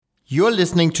You're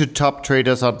listening to Top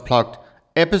Traders Unplugged,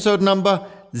 episode number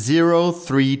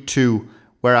 032,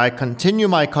 where I continue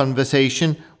my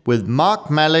conversation with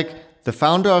Marc Malek, the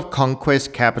founder of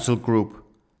Conquest Capital Group.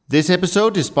 This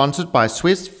episode is sponsored by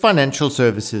Swiss Financial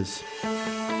Services.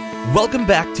 Welcome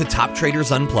back to Top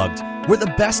Traders Unplugged, where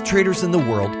the best traders in the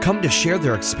world come to share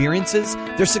their experiences,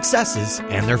 their successes,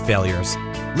 and their failures.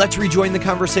 Let's rejoin the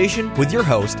conversation with your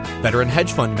host, veteran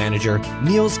hedge fund manager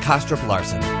Niels Kastrup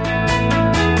Larsen.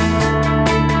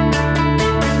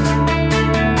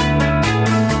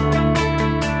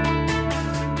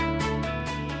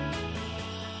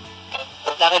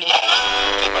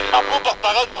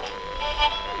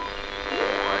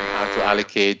 How to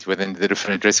allocate within the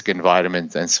different risk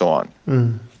environments and so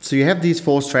on. So you have these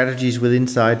four strategies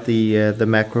inside the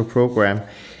macro program.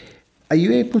 Are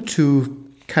you able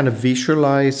to kind of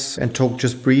visualize and talk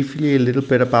just briefly a little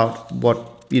bit about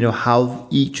how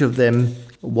each of them,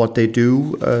 what they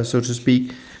do, so to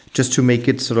speak, just to make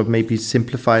it sort of maybe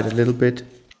simplified a little bit?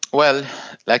 Well,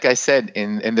 like I said,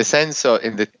 in the sense of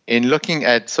in looking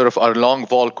at sort of our long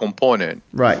vol component,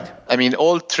 right? I mean,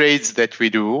 all trades that we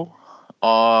do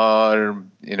are,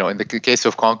 in the case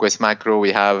of Conquest Macro,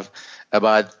 we have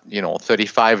about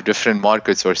 35 different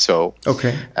markets or so.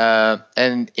 Okay.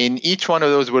 And in each one of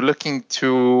those,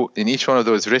 in each one of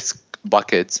those risk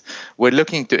buckets, we're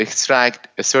looking to extract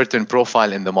a certain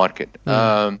profile in the market.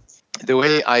 The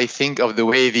way I think of the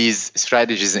way these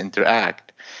strategies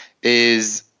interact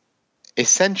is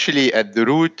essentially at the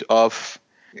root of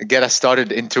get us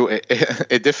started into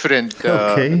a different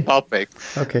topic.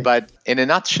 Okay. But in a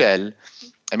nutshell,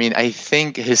 I mean, I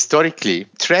think historically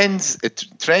trends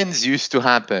used to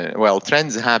happen. Well,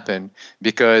 trends happen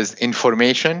because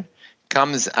information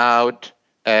comes out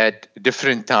at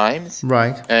different times,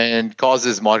 right, and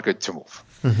causes market to move.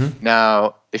 Mm-hmm.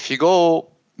 Now, if you go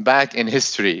back in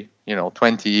history,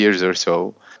 20 years or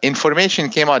so, information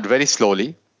came out very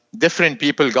slowly. Different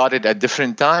people got it at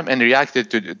different time and reacted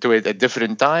to it at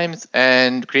different times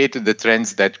and created the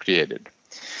trends that created.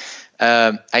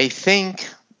 I think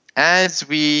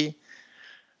and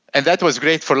that was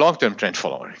great for long-term trend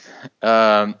following.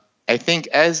 I think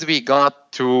as we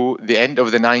got to the end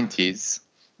of the 90s,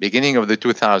 beginning of the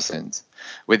 2000s,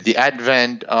 with the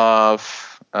advent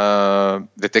of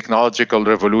the technological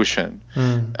revolution,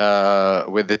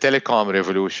 with the telecom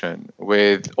revolution,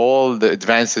 with all the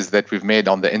advances that we've made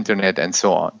on the internet and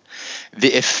so on,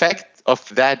 the effect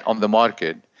of that on the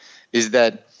market is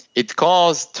that it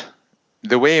caused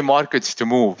the way markets to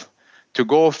move to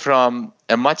go from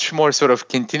a much more sort of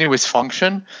continuous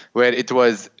function where it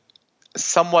was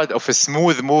somewhat of a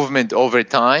smooth movement over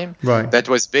time, right, that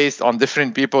was based on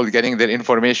different people getting their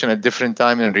information at different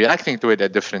time and reacting to it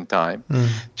at different time,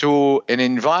 to an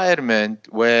environment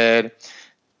where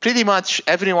pretty much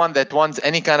everyone that wants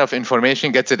any kind of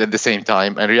information gets it at the same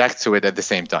time and reacts to it at the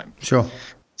same time. Sure.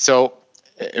 So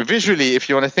visually, if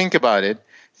you want to think about it,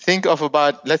 think of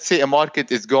about, let's say a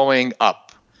market is going up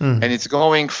and it's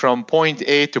going from point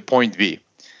A to point B.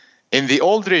 In the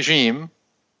old regime,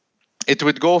 it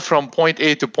would go from point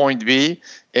A to point B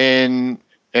in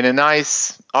a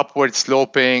nice upward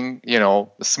sloping,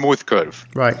 smooth curve.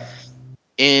 Right.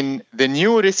 In the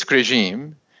new risk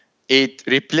regime, it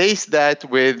replaced that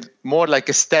with more like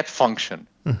a step function,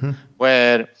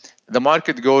 where the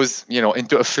market goes,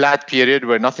 into a flat period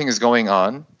where nothing is going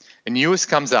on. News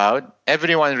comes out,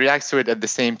 everyone reacts to it at the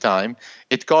same time.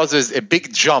 It causes a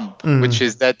big jump, which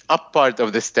is that up part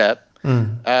of the step.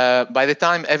 By the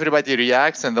time everybody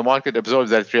reacts and the market absorbs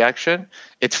that reaction,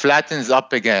 it flattens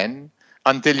up again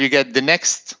until you get the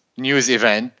next news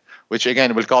event, which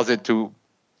again will cause it to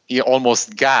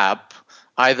almost gap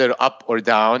either up or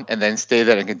down and then stay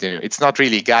there and continue. It's not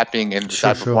really gapping in the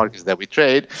type of markets that we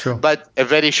trade, but a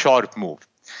very sharp move.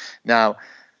 Now,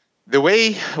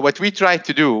 what we try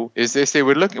to do is they say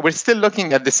we're still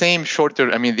looking at the same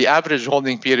shorter. I mean, the average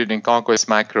holding period in Conquest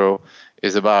Macro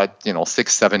is about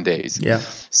 6-7 days. Yeah.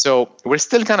 So we're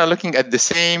still kind of looking at the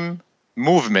same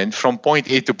movement from point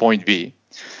A to point B,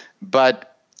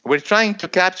 but we're trying to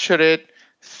capture it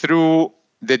through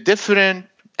the different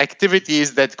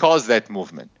activities that cause that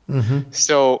movement.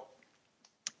 So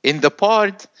in the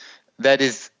part that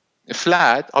is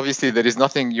flat, obviously there is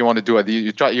nothing you want to do.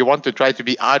 You want to try to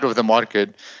be out of the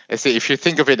market. Let's say if you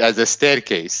think of it as a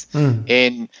staircase,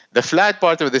 in the flat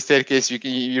part of the staircase,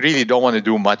 you really don't want to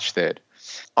do much there.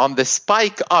 On the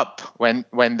spike up, when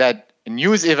that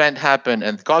news event happens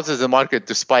and causes the market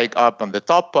to spike up on the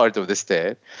top part of the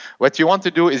stair, what you want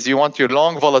to do is you want your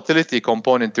long volatility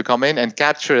component to come in and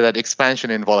capture that expansion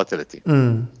in volatility.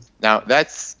 Now,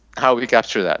 that's how we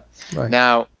capture that. Right.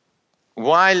 Now,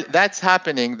 while that's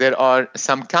happening, there are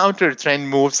some counter trend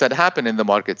moves that happen in the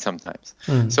market sometimes.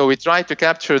 So we try to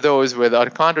capture those with our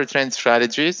counter trend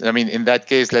strategies. I mean, in that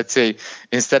case, let's say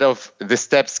instead of the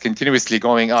steps continuously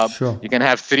going up, Sure. you can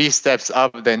have 3 steps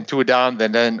up, then 2 down,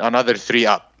 then another 3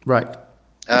 up. Right.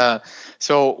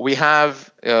 So we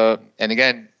have, and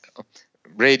again,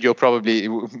 radio probably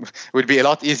would be a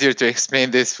lot easier to explain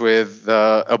this with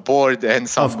a board and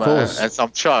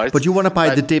some charts. But you want to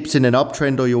buy the dips in an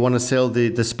uptrend, or you want to sell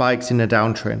the spikes in a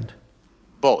downtrend?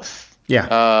 Both.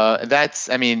 Yeah. That's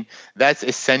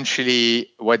essentially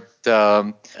what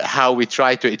how we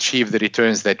try to achieve the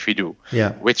returns that we do.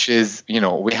 Yeah. Which is,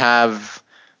 we have,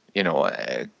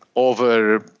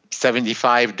 over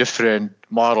 75 different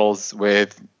models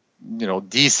with,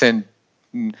 decent,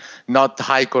 not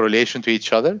high correlation to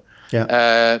each other.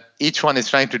 Yeah. Each one is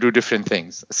trying to do different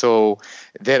things. So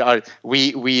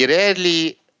we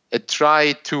rarely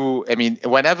try to,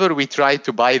 whenever we try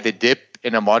to buy the dip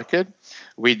in a market,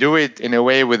 we do it in a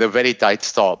way with a very tight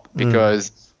stop,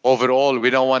 because overall we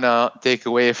don't want to take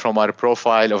away from our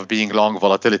profile of being long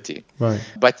volatility. Right.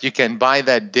 But you can buy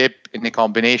that dip in a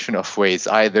combination of ways,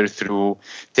 either through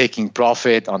taking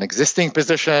profit on existing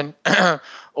position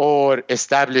or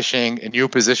establishing a new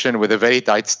position with a very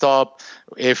tight stop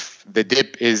if the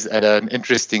dip is at an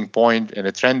interesting point in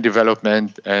a trend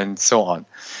development and so on.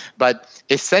 But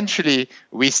essentially,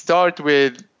 we start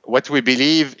with what we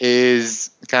believe is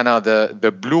kind of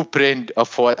the blueprint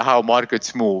of how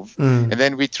markets move. And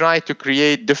then we try to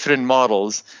create different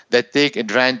models that take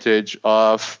advantage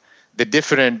of the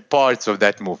different parts of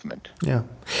that movement. Yeah.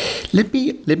 Let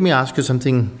me ask you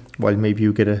something. Well, maybe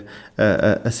you get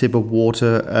a sip of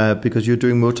water because you're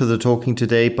doing most of the talking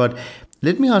today. But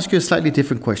let me ask you a slightly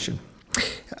different question.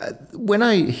 When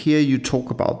I hear you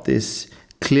talk about this,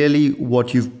 clearly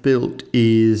what you've built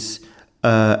is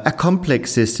a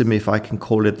complex system, if I can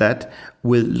call it that,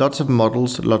 with lots of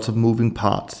models, lots of moving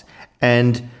parts.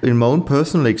 And in my own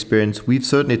personal experience, we've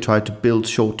certainly tried to build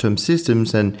short-term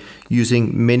systems and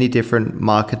using many different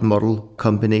market model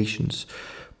combinations.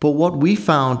 But what we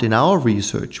found in our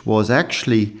research was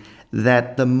actually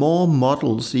that the more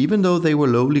models, even though they were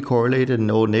lowly correlated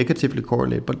or negatively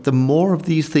correlated, but the more of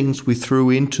these things we threw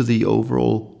into the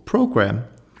overall program,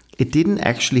 it didn't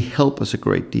actually help us a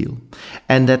great deal.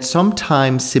 And that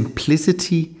sometimes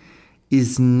simplicity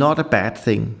is not a bad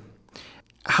thing.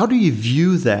 How do you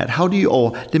view that?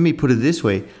 Or let me put it this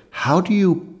way, how do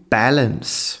you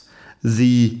balance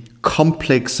the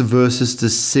complex versus the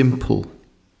simple?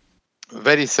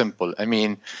 Very simple.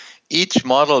 Each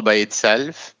model by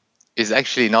itself is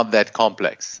actually not that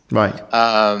complex. Right.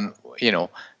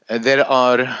 There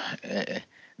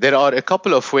are a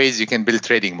couple of ways you can build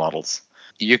trading models.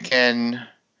 You can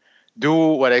do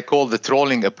what I call the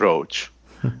trolling approach,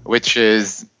 which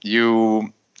is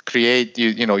you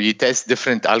test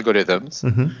different algorithms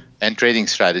and trading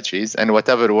strategies, and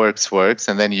whatever works,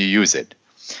 and then you use it.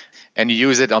 And you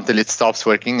use it until it stops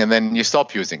working, and then you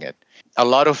stop using it. A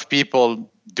lot of people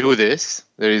do this.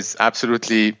 There is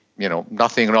absolutely,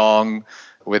 nothing wrong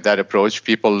with that approach.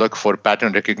 People look for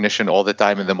pattern recognition all the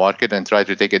time in the market and try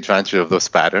to take advantage of those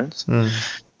patterns.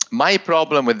 My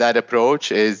problem with that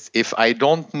approach is if I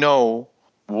don't know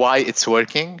why it's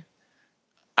working,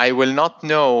 I will not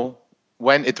know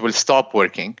when it will stop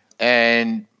working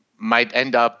and might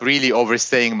end up really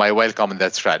overstaying my welcome in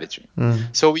that strategy.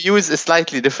 So we use a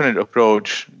slightly different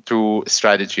approach to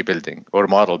strategy building or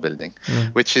model building,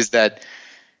 which is that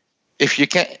if you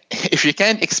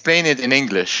can't explain it in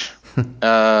English,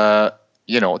 to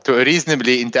a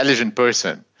reasonably intelligent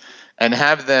person and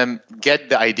have them get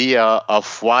the idea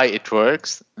of why it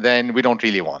works, then we don't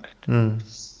really want it.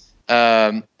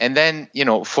 And then,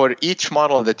 for each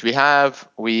model that we have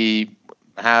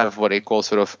what I call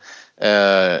sort of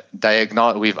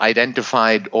we've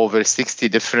identified over 60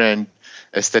 different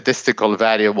statistical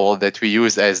variables that we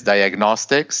use as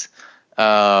diagnostics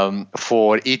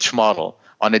for each model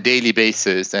on a daily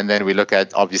basis. And then we look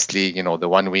at, obviously, the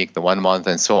 1 week, the 1 month,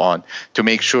 and so on, to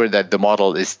make sure that the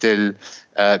model is still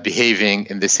behaving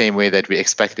in the same way that we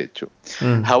expect it to.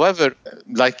 However,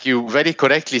 like you very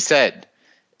correctly said,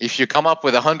 if you come up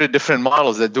with 100 different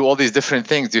models that do all these different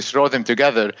things, you throw them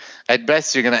together, at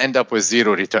best you're going to end up with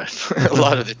zero return a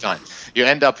lot of the time. You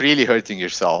end up really hurting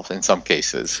yourself in some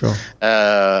cases. Sure.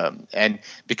 And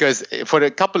because for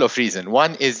a couple of reasons.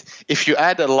 One is if you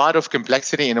add a lot of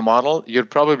complexity in a model, you're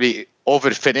probably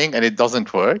overfitting and it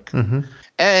doesn't work.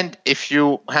 And if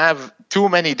you have too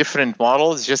many different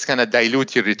models, just kind of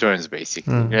dilute your returns,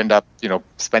 basically. You end up,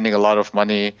 spending a lot of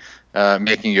money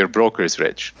making your brokers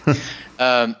rich.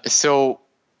 So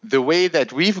the way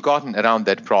that we've gotten around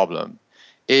that problem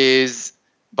is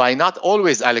by not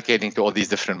always allocating to all these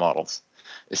different models.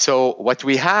 So what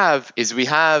we have is we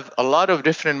have a lot of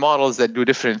different models that do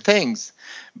different things,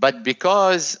 but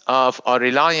because of our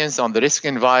reliance on the risk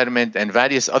environment and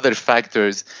various other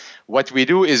factors, what we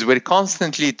do is we're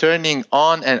constantly turning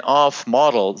on and off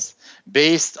models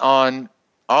based on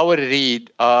our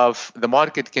read of the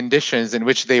market conditions in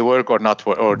which they work or not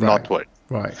work.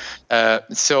 Right.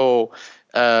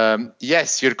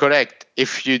 Yes, you're correct.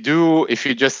 If you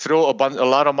just throw a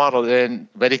lot of models in,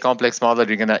 very complex model,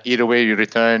 you're going to eat away your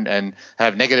return and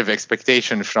have negative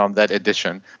expectation from that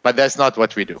addition. But that's not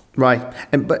what we do. Right.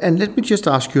 And let me just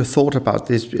ask you a thought about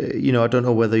this. I don't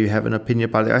know whether you have an opinion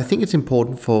about it. I think it's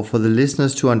important for the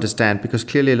listeners to understand, because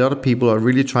clearly a lot of people are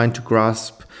really trying to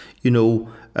grasp,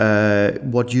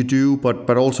 what you do,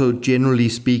 but also generally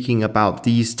speaking about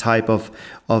these type of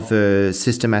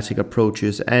systematic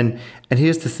approaches. And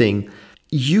here's the thing: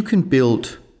 you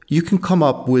can come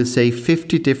up with, say,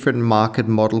 50 different market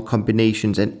model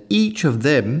combinations, and each of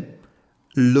them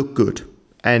look good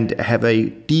and have a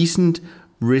decent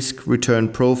risk return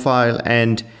profile.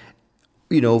 And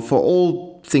for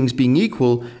all things being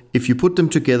equal, if you put them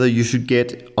together, you should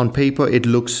get, on paper, it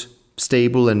looks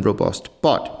stable and robust.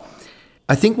 But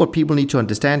I think what people need to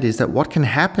understand is that what can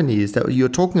happen is that you're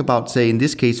talking about, say, in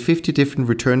this case, 50 different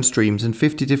return streams and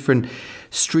 50 different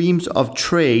streams of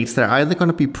trades that are either going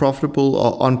to be profitable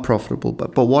or unprofitable.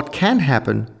 But what can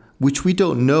happen, which we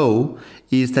don't know,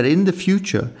 is that in the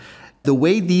future, the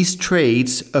way these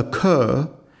trades occur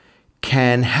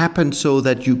can happen so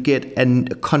that you get a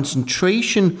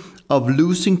concentration of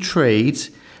losing trades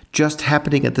just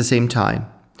happening at the same time.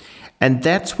 And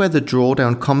that's where the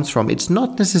drawdown comes from. It's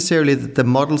not necessarily that the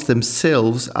models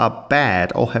themselves are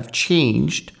bad or have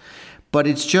changed, but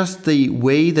it's just the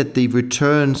way that the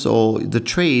returns or the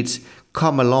trades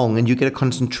come along, and you get a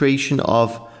concentration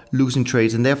of losing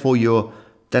trades, and therefore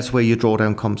that's where your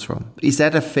drawdown comes from. Is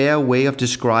that a fair way of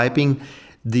describing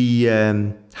the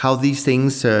how these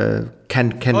things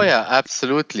can? Oh yeah,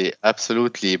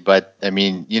 absolutely. But I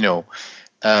mean,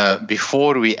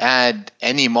 before we add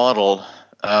any model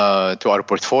to our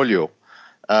portfolio,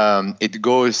 it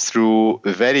goes through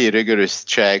very rigorous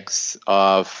checks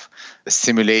of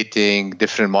simulating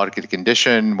different market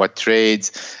condition, what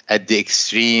trades at the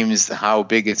extremes, how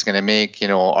big it's going to make,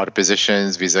 our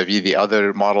positions vis-a-vis the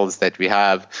other models that we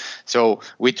have. So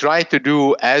we try to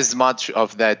do as much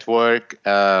of that work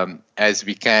as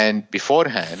we can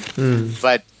beforehand.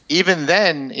 But even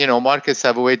then, markets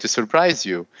have a way to surprise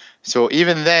you. So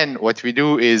even then, what we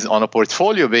do is on a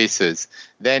portfolio basis,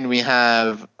 then we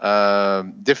have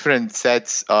different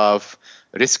sets of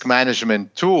risk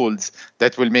management tools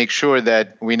that will make sure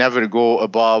that we never go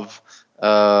above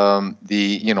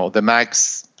the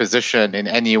max position in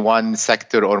any one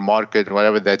sector or market,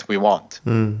 whatever that we want.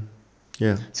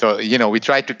 Yeah. So, we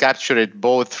try to capture it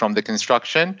both from the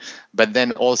construction, but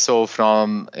then also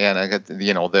from,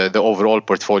 the overall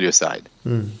portfolio side.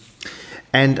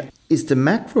 And is the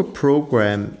macro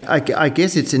program, I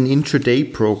guess it's an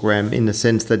intraday program in the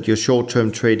sense that your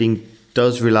short-term trading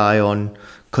does rely on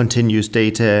continuous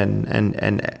data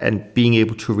and being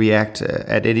able to react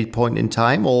at any point in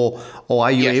time, or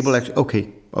are you able to? Okay.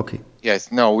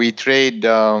 Yes. No, we trade.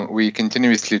 We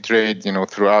continuously trade.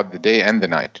 Throughout the day and the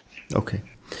night. Okay.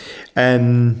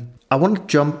 I want to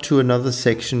jump to another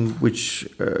section, which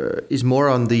is more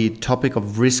on the topic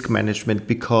of risk management,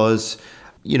 because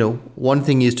one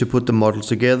thing is to put the models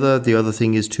together, the other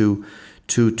thing is to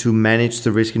manage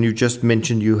the risk. And you just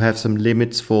mentioned you have some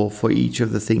limits for each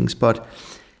of the things, but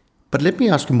let me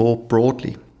ask you more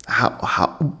broadly: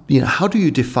 how do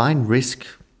you define risk?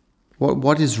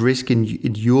 What is risk in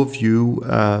your view,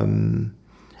 and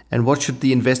what should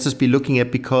the investors be looking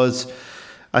at? Because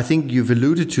I think you've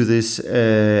alluded to this,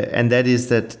 and that is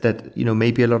that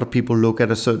maybe a lot of people look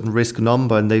at a certain risk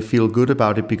number and they feel good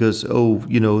about it because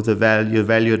the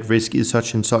value at risk is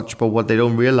such and such. But what they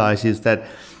don't realize is that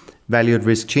value at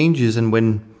risk changes, and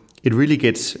when it really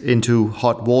gets into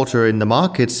hot water in the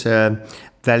markets,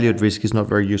 value at risk is not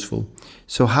very useful.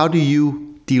 So how do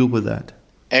you deal with that?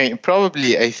 I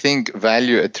think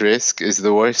value at risk is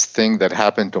the worst thing that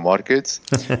happened to markets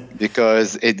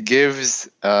because it gives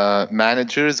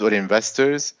managers or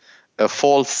investors a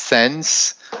false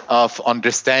sense of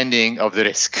understanding of the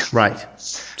risk. Right.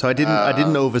 So I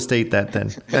didn't overstate that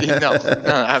then. No,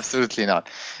 absolutely not.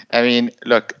 I mean,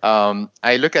 look,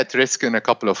 I look at risk in a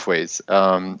couple of ways.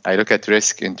 I look at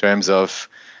risk in terms of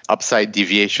upside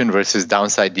deviation versus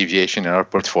downside deviation in our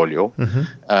portfolio.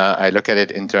 I look at it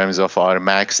in terms of our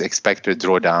max expected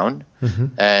drawdown.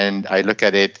 And I look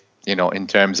at it, in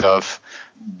terms of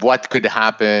what could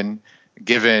happen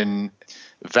given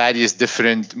various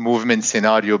different movement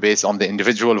scenario based on the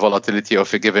individual volatility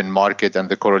of a given market and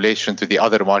the correlation to the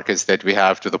other markets that we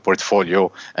have to the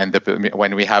portfolio and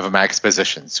when we have a max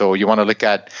position. So you want to look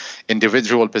at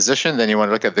individual position, then you want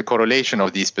to look at the correlation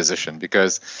of these positions,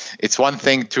 because it's one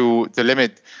thing to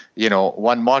limit,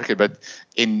 one market, but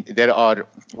there are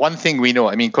one thing we know.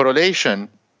 I mean, correlation,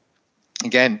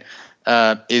 again,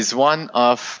 is one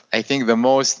of, I think, the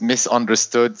most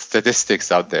misunderstood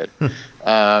statistics out there.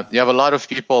 You have a lot of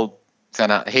people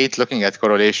kind of hate looking at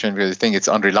correlation because they think it's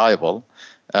unreliable,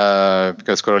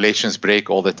 because correlations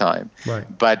break all the time. Right.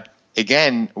 But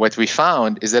again, what we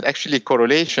found is that actually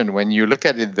correlation, when you look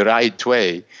at it the right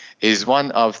way, is one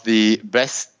of the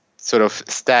best sort of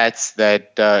stats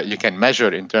that you can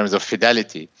measure in terms of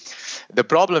fidelity. The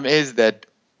problem is that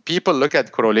people look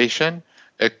at correlation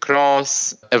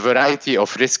across a variety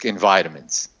of risk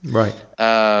environments. Right.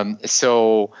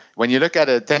 So when you look at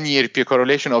a 10-year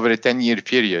correlation over a 10-year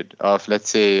period of, let's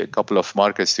say, a couple of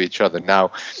markets to each other. Now,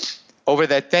 over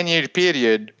that 10-year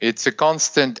period, it's a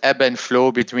constant ebb and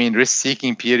flow between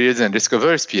risk-seeking periods and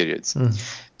risk-averse periods.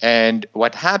 And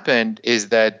what happened is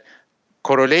that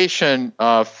correlation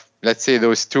of, let's say,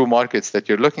 those two markets that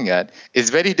you're looking at is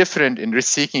very different in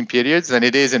risk-seeking periods than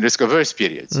it is in risk-averse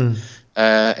periods.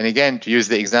 And again, to use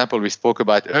the example we spoke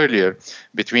about earlier,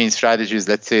 between strategies,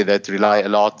 let's say, that rely a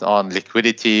lot on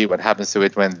liquidity, what happens to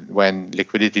it when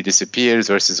liquidity disappears,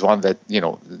 versus one that,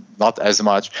 not as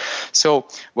much. So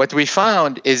what we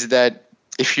found is that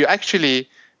if you actually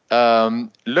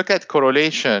look at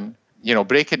correlation,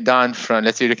 break it down from,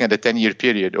 let's say, you're looking at a 10-year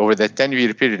period. Over that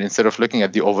 10-year period, instead of looking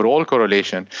at the overall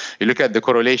correlation, you look at the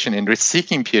correlation in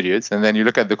risk-seeking periods, and then you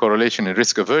look at the correlation in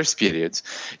risk-averse periods.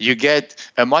 You get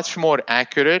a much more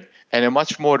accurate and a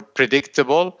much more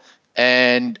predictable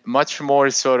and much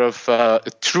more sort of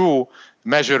true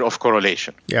measure of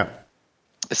correlation. Yeah.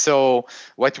 So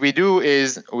what we do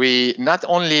is we not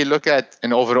only look at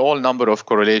an overall number of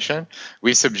correlation,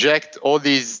 we subject all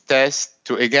these tests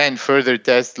to, again, further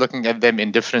tests, looking at them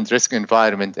in different risk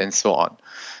environment and so on.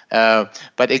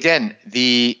 But again,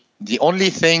 the only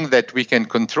thing that we can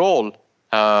control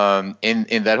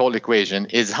in that whole equation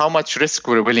is how much risk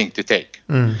we're willing to take.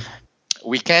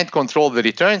 We can't control the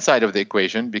return side of the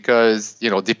equation because,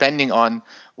 depending on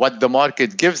what the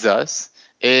market gives us,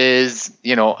 is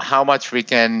how much we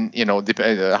can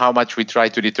how much we try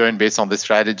to return based on the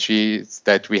strategies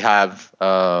that we have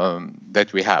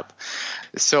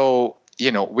So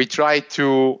we try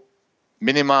to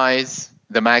minimize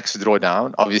the max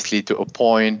drawdown, obviously, to a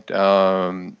point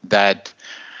that,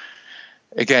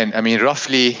 again, I mean,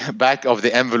 roughly back of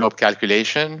the envelope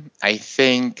calculation, I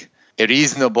think a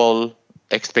reasonable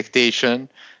expectation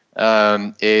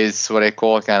is what I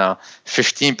call kind of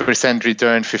 15%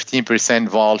 return, 15%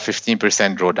 vol,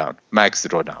 15% drawdown, max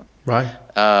drawdown. Right.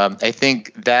 I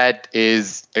think that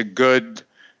is a good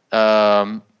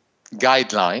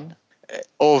guideline.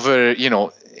 Over,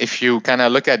 if you kind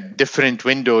of look at different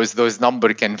windows, those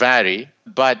numbers can vary.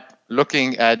 But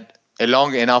looking at a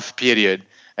long enough period,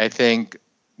 I think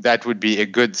that would be a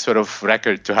good sort of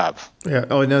record to have. Yeah.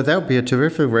 Oh, no, that would be a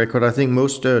terrific record. I think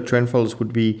most trend followers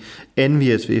would be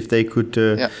envious if they could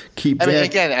keep.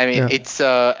 It's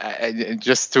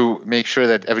just to make sure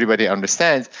that everybody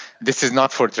understands, this is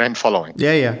not for trend following.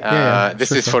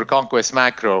 This is for Conquest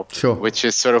Macro, which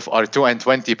is sort of our 2 and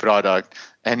 20 product,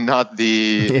 and not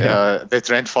the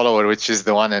trend follower, which is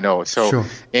the 1 and 0. So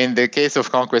in the case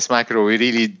of Conquest Macro, we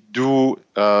really do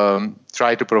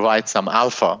try to provide some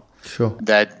alpha.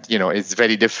 That is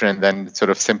very different than sort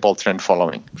of simple trend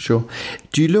following. Do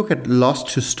you look at loss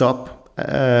to stop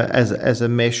as a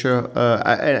measure?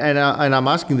 And I'm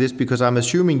asking this because I'm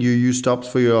assuming you use stops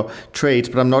for your trades,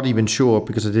 but I'm not even sure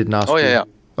because I didn't ask.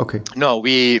 Okay. No,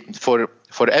 we for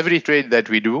every trade that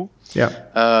we do,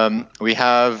 we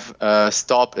have a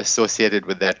stop associated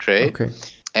with that trade. Okay.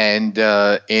 And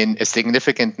in a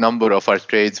significant number of our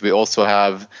trades, we also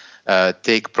have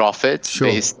take profits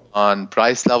based on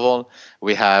price level.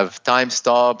 We have time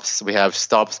stops. We have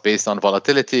stops based on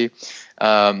volatility.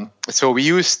 So we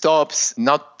use stops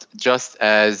not just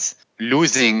as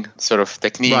losing sort of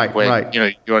technique when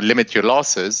you limit your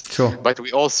losses, but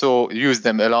we also use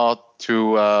them a lot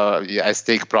to as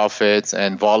take profits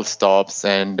and vol stops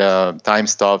and time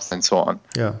stops and so on.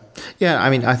 I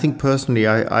mean, I think personally,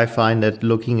 I find that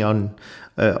looking on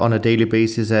a daily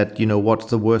basis at what's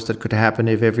the worst that could happen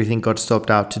if everything got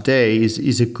stopped out today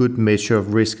is a good measure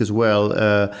of risk as well.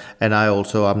 And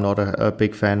I'm not a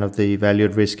big fan of the value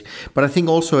at risk. But I think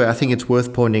it's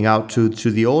worth pointing out to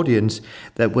the audience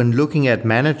that when looking at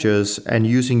managers and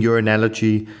using your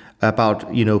analogy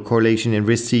about, correlation and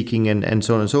risk seeking and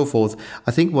so on and so forth.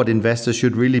 I think what investors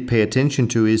should really pay attention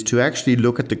to is to actually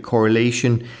look at the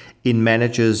correlation in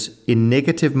managers in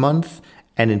negative month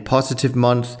and in positive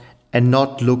month, and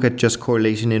not look at just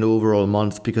correlation in overall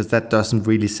months, because that doesn't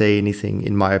really say anything,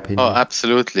 in my opinion. Oh,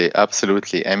 absolutely.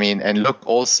 I mean, and look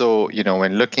also,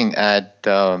 when looking at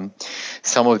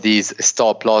some of these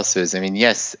stop losses, I mean,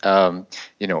 yes,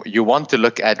 you want to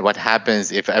look at what happens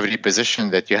if every position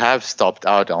that you have stopped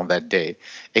out on that day,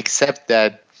 except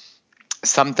that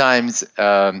sometimes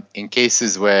in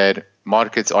cases where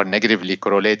markets are negatively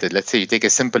correlated, let's say you take a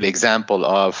simple example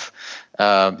of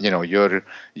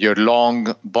your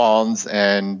long bonds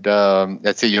and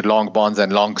let's say your long bonds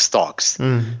and long stocks.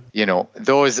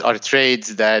 Those are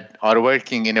trades that are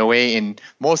working in a way, in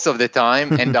most of the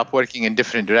time end up working in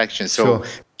different directions. So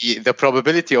the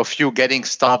probability of you getting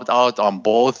stopped out on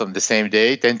both on the same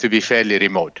day tend to be fairly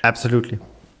remote. Absolutely.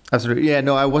 Yeah,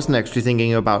 no, I wasn't actually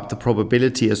thinking about the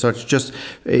probability as such. Just,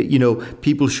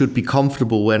 people should be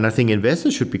comfortable, and I think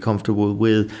investors should be comfortable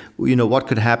with, what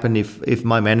could happen if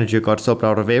my manager got stopped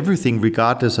out of everything,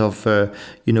 regardless of, whether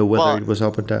it was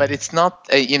up or down. But it's not,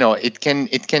 it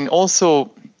can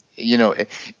also,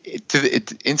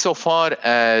 insofar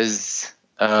as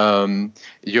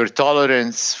your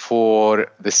tolerance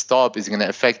for the stop is going to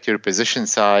affect your position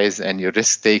size and your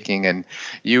risk taking, and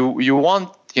you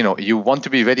want to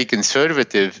be very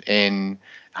conservative in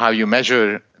how you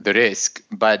measure the risk,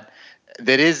 but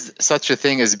there is such a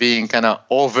thing as being kind of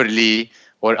overly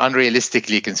or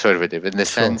unrealistically conservative, in the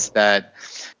sense that,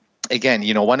 again,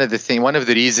 one of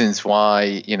the reasons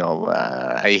why,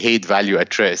 I hate value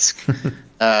at risk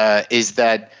is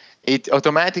that it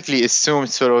automatically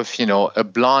assumes sort of, a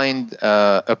blind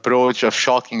approach of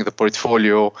shocking the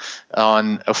portfolio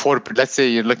on let's say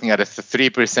you're looking at a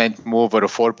 3% move or a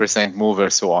 4% move or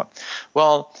so on.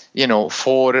 Well,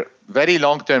 for very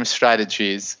long-term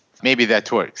strategies, maybe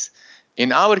that works.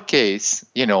 In our case,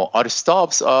 our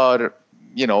stops are,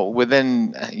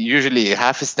 within usually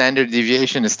half a standard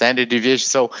deviation.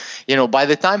 So, by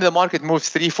the time the market moves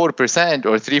 3-4%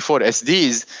 or 3-4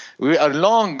 SDs, we are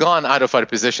long gone out of our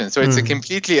position. So it's a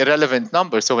completely irrelevant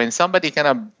number. So when somebody kind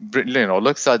of,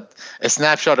 looks at a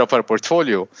snapshot of our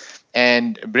portfolio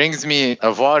and brings me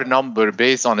a VAR number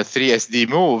based on a 3 SD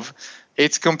move,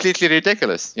 it's completely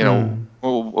ridiculous.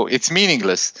 It's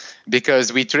meaningless,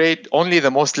 because we trade only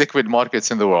the most liquid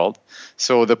markets in the world.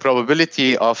 So the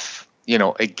probability of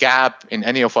a gap in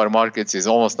any of our markets is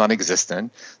almost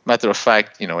non-existent. Matter of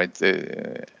fact,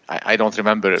 I don't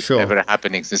remember ever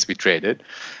happening since we traded.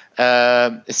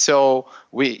 So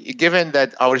given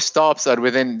that our stops are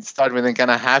start within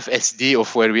kind of half SD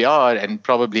of where we are and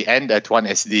probably end at 1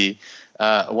 SD,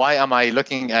 why am I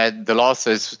looking at the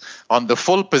losses on the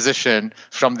full position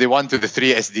from the 1 to the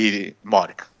 3 SD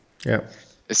mark? Yeah.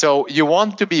 So you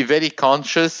want to be very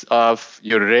conscious of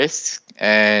your risk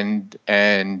and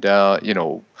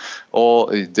all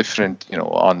different,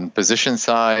 on position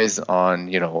size, on,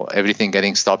 everything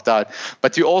getting stopped out.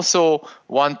 But you also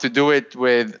want to do it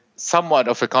with somewhat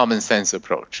of a common sense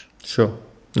approach. Sure.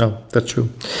 No, that's true.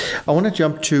 I want to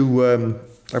jump to,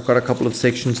 I've got a couple of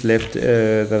sections left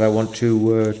that I want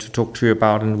to talk to you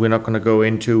about, and we're not going to go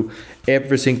into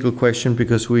every single question,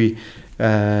 because we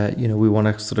want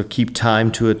to sort of keep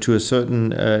time to a certain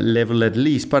level at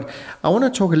least. But I want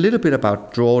to talk a little bit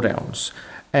about drawdowns.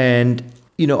 And,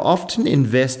 often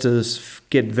investors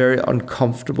get very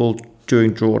uncomfortable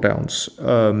during drawdowns.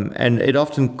 And it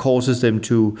often causes them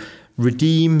to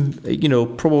redeem,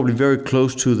 probably very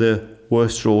close to the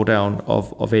worst drawdown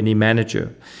of any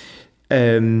manager.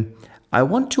 I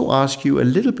want to ask you a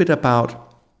little bit about,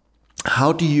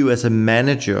 how do you as a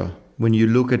manager, when you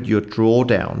look at your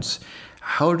drawdowns,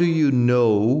 how do you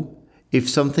know if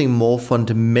something more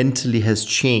fundamentally has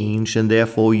changed and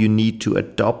therefore you need to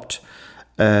adopt,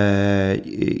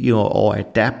 or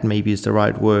adapt, maybe is the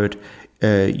right word,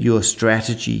 your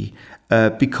strategy?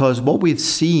 Because what we've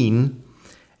seen,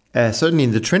 certainly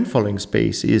in the trend following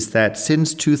space, is that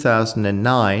since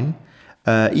 2009,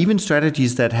 even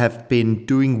strategies that have been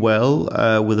doing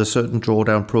well with a certain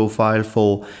drawdown profile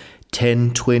for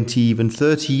 10, 20, even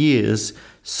 30 years,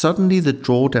 suddenly the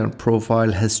drawdown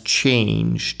profile has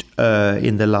changed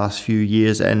in the last few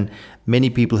years, and many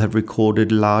people have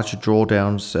recorded larger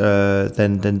drawdowns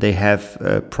than they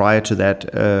have prior to that.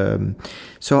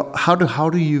 So how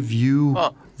do you view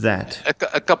that?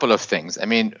 A couple of things. I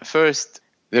mean, first,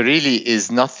 there really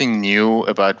is nothing new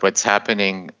about what's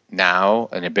happening now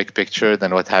in a big picture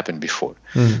than what happened before.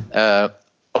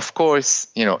 Of course,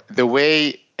 the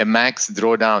way a max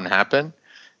drawdown happened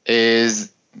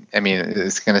is I mean,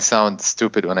 it's going to sound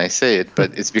stupid when I say it,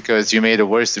 but it's because you made a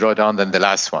worse drawdown than the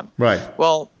last one. Right.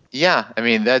 Well, yeah, I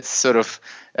mean, that's sort of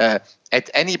at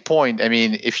any point. I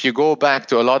mean, if you go back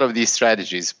to a lot of these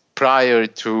strategies prior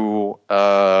to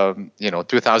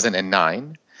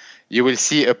 2009, you will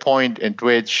see a point at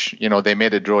which they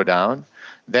made a drawdown,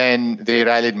 then they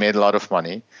rallied, made a lot of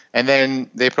money, and then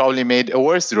they probably made a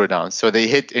worse drawdown. So they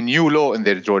hit a new low in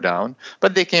their drawdown,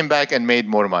 but they came back and made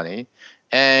more money.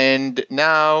 And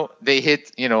now they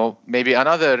hit, maybe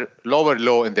another lower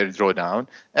low in their drawdown.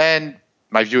 And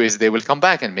my view is they will come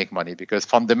back and make money, because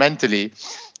fundamentally,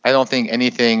 I don't think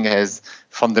anything has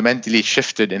fundamentally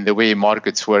shifted in the way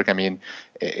markets work. I mean,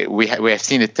 we have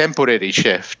seen a temporary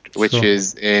shift, which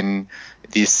is in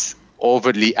this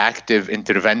overly active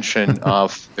intervention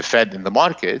of the Fed in the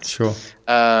markets. Sure.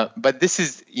 But this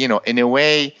is, in a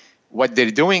way, what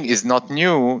they're doing is not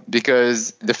new,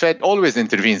 because the Fed always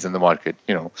intervenes in the market,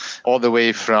 all the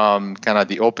way from kind of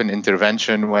the open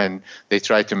intervention when they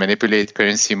try to manipulate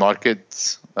currency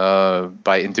markets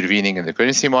by intervening in the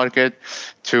currency market,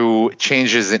 to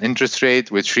changes in interest rate,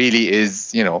 which really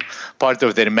is, part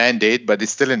of their mandate, but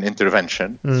it's still an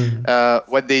intervention.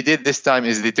 What they did this time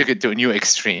is they took it to a new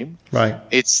extreme. Right.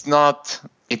 It's not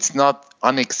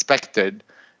unexpected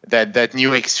that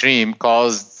new extreme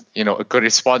caused a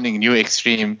corresponding new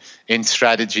extreme in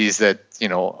strategies that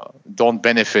don't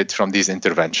benefit from these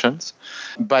interventions.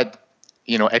 But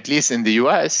at least in the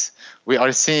US, we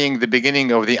are seeing the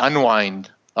beginning of the unwind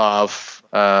of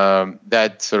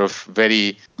that sort of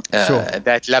very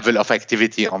that level of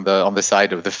activity on the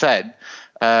side of the Fed.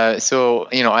 So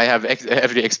I have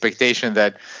every expectation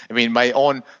that, my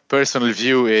own personal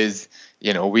view is,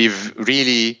 we've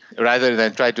really, rather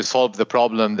than try to solve the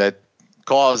problem that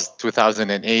caused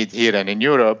 2008 here and in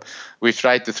Europe, we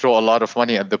tried to throw a lot of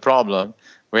money at the problem.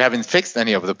 We haven't fixed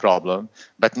any of the problem,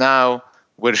 but now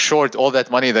we're short all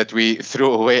that money that we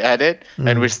threw away at it,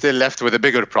 and we're still left with a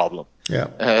bigger problem.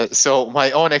 Yeah. So my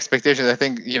own expectation, I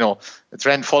think, the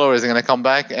trend followers are going to come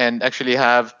back and actually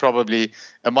have probably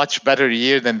a much better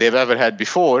year than they've ever had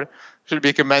before, should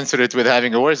be commensurate with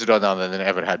having a worse drawdown than they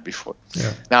ever had before.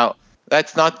 Yeah. Now,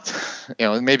 that's not,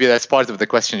 maybe that's part of the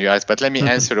question you asked, but let me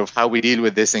answer of how we deal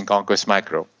with this in Conquest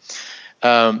Macro.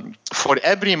 For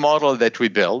every model that we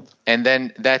build, and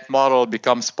then that model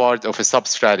becomes part of a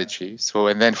sub-strategy.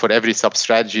 And then for every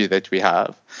sub-strategy that we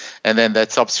have, and then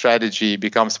that sub-strategy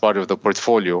becomes part of the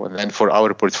portfolio, and then for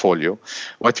our portfolio,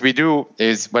 what we do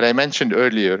is, what I mentioned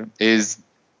earlier, is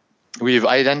we've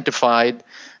identified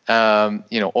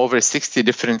over 60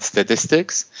 different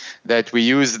statistics that we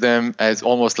use them as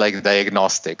almost like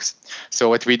diagnostics. So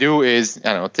what we do is,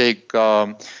 take,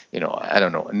 a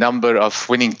number of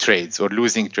winning trades or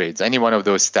losing trades, any one of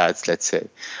those stats, let's say.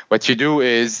 What you do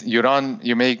is you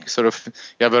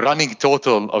have a running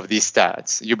total of these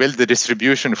stats. You build the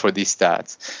distribution for these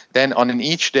stats. Then on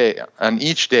each day,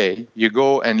 you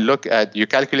go and you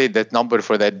calculate that number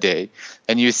for that day,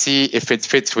 and you see if it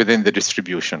fits within the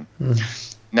distribution.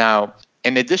 Now,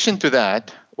 in addition to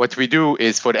that, what we do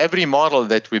is for every model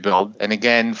that we build, and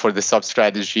again, for the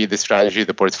sub-strategy, the strategy,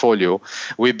 the portfolio,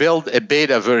 we build a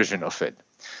beta version of it.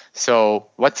 So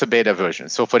what's a beta version?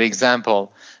 So for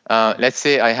example, let's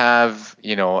say I have,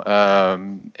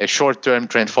 a short-term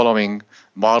trend following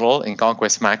model in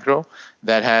Conquest Macro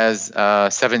that has a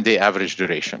 7-day average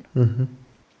duration.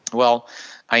 Well,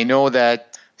 I know that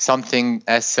something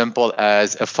as simple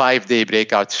as a 5-day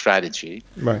breakout strategy.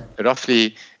 Right.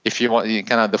 Roughly, if you want,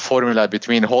 kind of the formula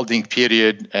between holding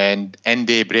period and end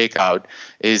day breakout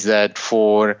is that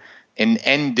for an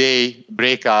end day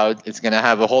breakout, it's going to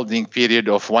have a holding period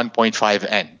of 1.5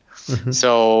 N.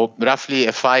 So roughly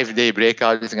a 5-day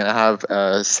breakout is going to have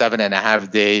a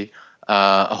 7.5 day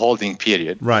holding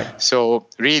period. Right. So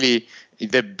really,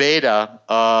 the beta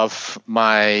of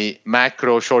my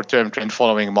macro short-term trend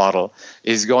following model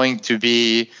is going to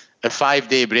be a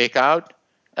 5-day breakout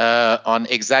on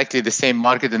exactly the same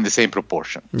market in the same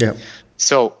proportion. Yeah.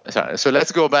 So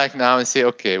let's go back now and say,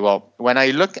 okay, well, when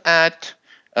I look at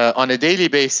on a daily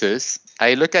basis,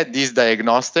 I look at these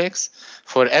diagnostics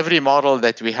for every model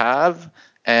that we have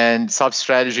and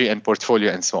sub-strategy and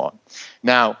portfolio and so on.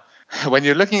 Now, when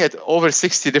you're looking at over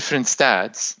 60 different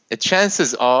stats, the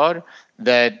chances are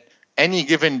that any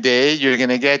given day, you're going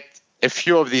to get a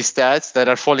few of these stats that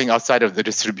are falling outside of the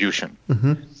distribution,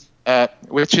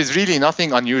 which is really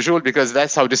nothing unusual because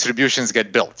that's how distributions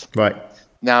get built. Right.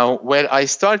 Now, where I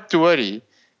start to worry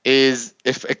is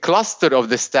if a cluster of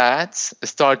the stats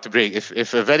start to break,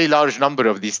 if a very large number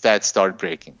of these stats start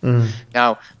breaking.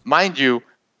 Now, mind you,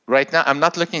 right now, I'm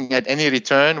not looking at any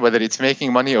return, whether it's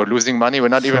making money or losing money. We're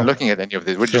not even looking at any of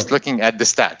this. We're just looking at the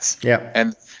stats.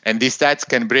 Yeah. And these stats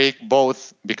can break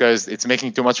both because it's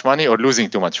making too much money or losing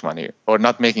too much money or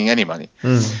not making any money.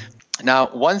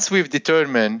 Now, once we've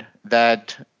determined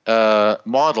that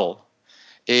model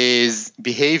is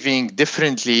behaving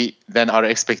differently than our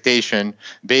expectation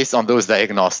based on those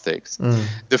diagnostics,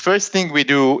 the first thing we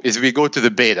do is we go to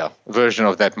the beta version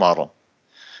of that model.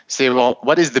 Say, well,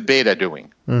 what is the beta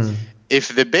doing?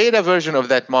 If the beta version of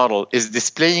that model is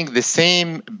displaying the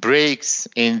same breaks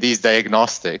in these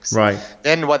diagnostics,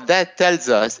 then what that tells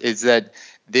us is that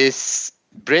this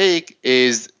break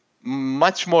is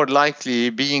much more likely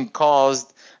being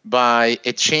caused by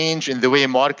a change in the way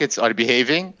markets are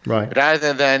behaving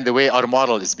rather than the way our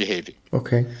model is behaving.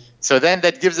 Okay. So then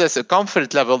that gives us a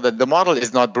comfort level that the model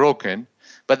is not broken,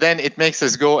 but then it makes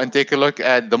us go and take a look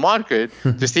at the market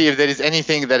to see if there is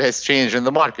anything that has changed in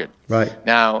the market.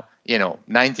 Now,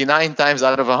 99 times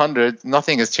out of 100,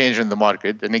 nothing has changed in the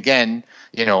market. And again,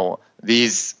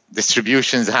 these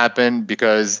distributions happen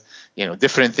because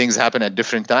different things happen at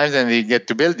different times, and they get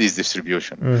to build these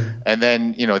distributions. And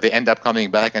then, they end up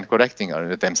coming back and correcting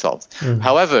on it themselves.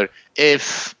 However,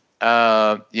 if,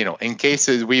 in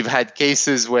cases, we've had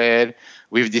cases where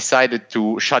we've decided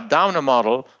to shut down a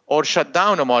model or shut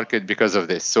down a market because of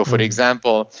this. So, for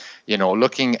example,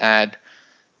 looking at,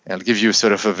 I'll give you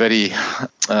sort of a very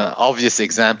obvious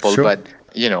example, but,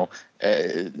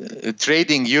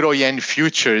 trading euro-yen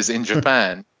futures in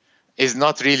Japan is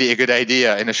not really a good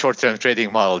idea in a short-term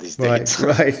trading model these days.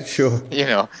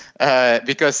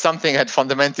 Because something had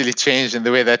fundamentally changed in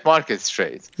the way that markets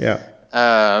trade.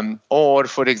 Or,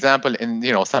 for example,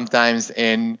 sometimes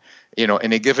in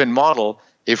a given model,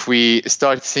 if we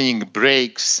start seeing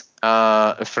breaks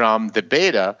from the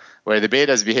beta, where the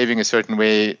beta is behaving a certain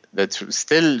way that's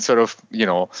still sort of,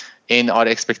 in our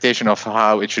expectation of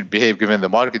how it should behave given the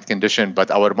market condition, but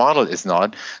our model is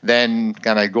not, then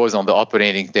kind of goes on the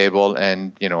operating table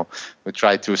and, we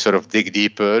try to sort of dig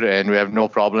deeper, and we have no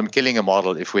problem killing a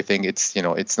model if we think it's,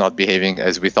 it's not behaving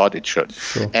as we thought it should.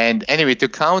 And anyway, to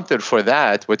counter for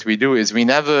that, what we do is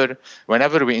whenever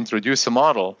we introduce a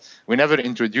model, we never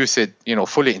introduce it,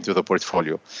 fully into the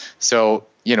portfolio. So,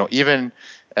 even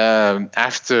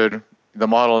after the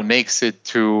model makes it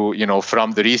to,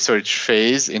 from the research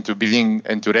phase into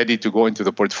ready to go into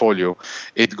the portfolio,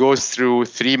 it goes through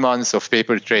 3 months of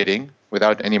paper trading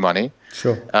without any money.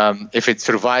 If it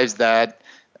survives that,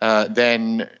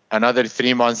 then another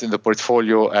 3 months in the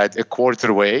portfolio at a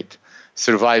quarter weight.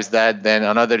 Survives that, then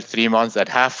another 3 months at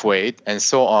half weight, and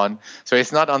so on. So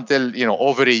it's not until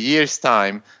over a year's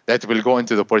time that will go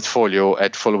into the portfolio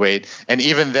at full weight, and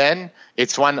even then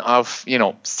it's one of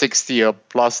 60 or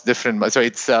plus different. So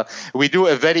it's we do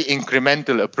a very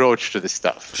incremental approach to this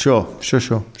stuff. Sure.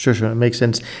 It makes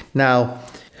sense. Now,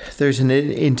 there's an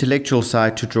intellectual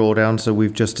side to drawdowns that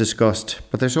we've just discussed,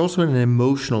 but there's also an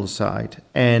emotional side.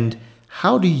 And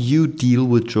how do you deal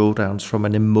with drawdowns from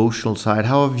an emotional side?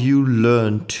 How have you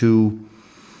learned to?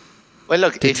 Well,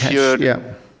 look,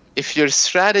 if your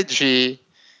strategy,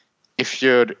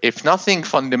 if nothing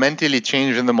fundamentally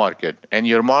changed in the market and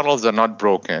your models are not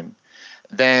broken,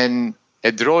 then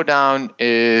a drawdown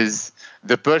is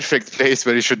the perfect place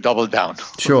where you should double down.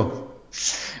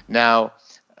 Now,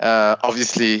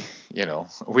 obviously,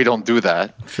 we don't do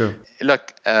that.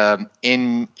 Look,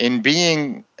 in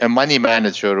being a money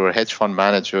manager or a hedge fund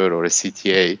manager or a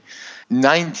CTA,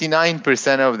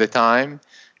 99% of the time,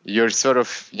 you're sort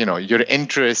of, your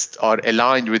interests are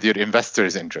aligned with your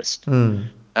investor's interest.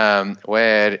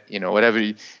 Where,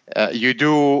 whatever you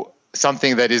do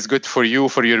something that is good for you,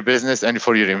 for your business, and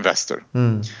for your investor.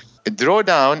 A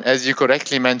drawdown, as you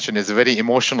correctly mentioned, is a very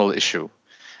emotional issue.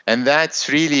 And that's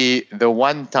really the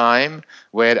one time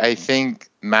where I think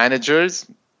managers,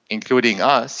 including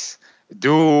us,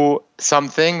 do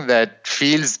something that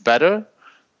feels better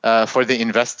for the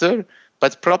investor,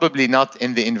 but probably not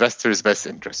in the investor's best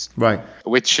interest.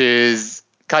 Which is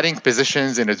cutting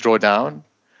positions in a drawdown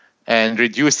and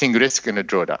reducing risk in a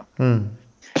drawdown.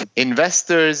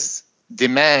 Investors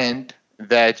demand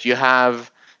that you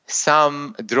have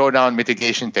some drawdown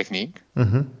mitigation technique.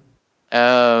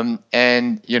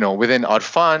 And, within our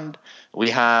fund, we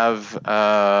have,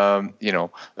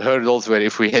 hurdles where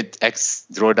if we hit X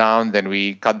drawdown, then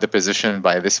we cut the position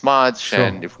by this much.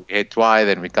 And if we hit Y,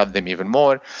 then we cut them even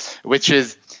more, which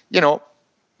is,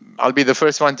 I'll be the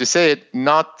first one to say it,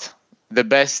 not the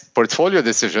best portfolio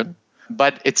decision,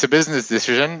 but it's a business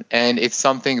decision. And it's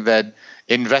something that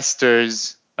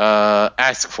investors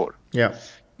ask for.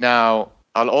 Now,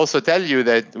 I'll also tell you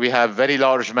that we have very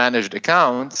large managed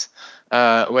accounts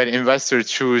where investors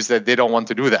choose that they don't want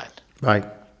to do that. Right.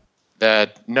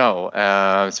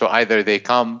 So either they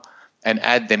come and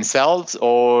add themselves,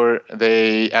 or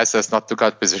they ask us not to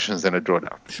cut positions in a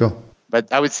drawdown. Sure.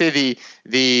 But I would say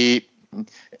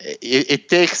it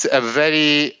takes a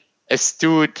very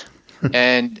astute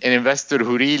and an investor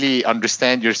who really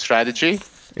understand your strategy,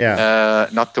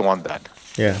 not to want that.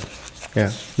 Yeah.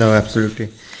 No, absolutely.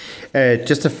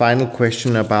 Just a final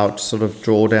question about sort of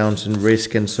drawdowns and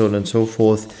risk and so on and so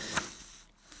forth.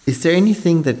 Is there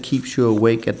anything that keeps you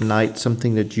awake at night,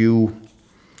 something that you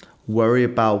worry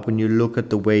about when you look at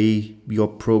the way your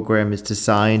program is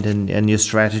designed and your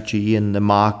strategy and the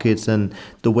markets and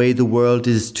the way the world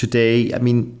is today? I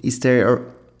mean, is there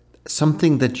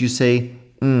something that you say,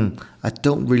 I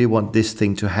don't really want this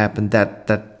thing to happen,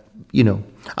 that you know,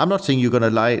 I'm not saying you're going to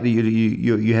lie,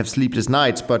 you have sleepless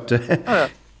nights, but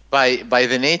by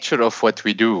the nature of what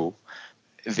we do,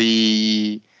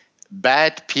 the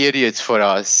bad periods for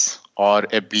us are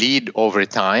a bleed over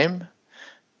time,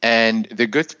 and the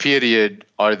good period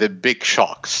are the big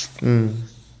shocks.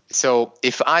 So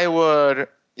if I were,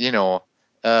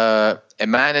 a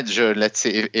manager, let's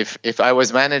say if I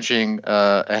was managing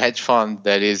a hedge fund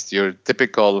that is your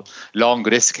typical long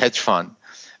risk hedge fund,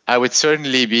 I would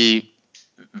certainly be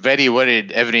very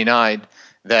worried every night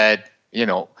that,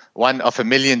 one of a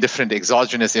million different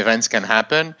exogenous events can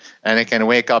happen and I can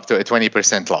wake up to a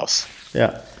 20% loss.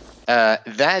 Yeah.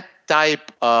 That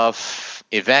type of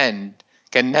event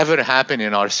can never happen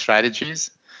in our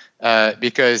strategies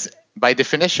because by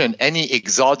definition, any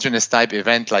exogenous type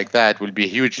event like that will be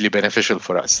hugely beneficial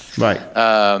for us. Right.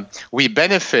 We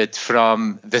benefit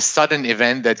from the sudden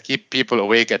event that keep people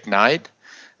awake at night.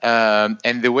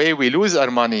 And the way we lose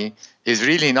our money is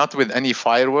really not with any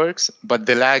fireworks, but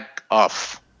the lack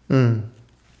of.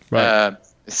 Right.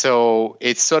 So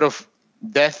it's sort of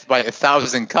death by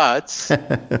 1,000 cuts,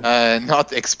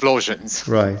 not explosions.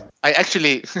 Right. I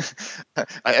actually,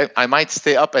 I might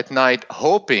stay up at night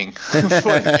hoping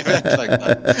for an event like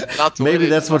that. Not Maybe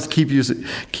that's what keep you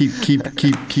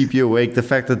awake. The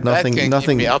fact that nothing keep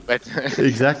me up at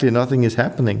exactly nothing is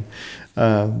happening.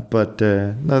 But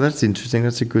no, that's interesting.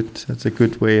 That's a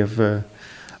good way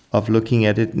of looking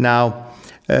at it. Now,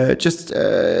 just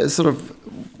sort of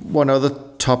one other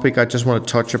topic I just want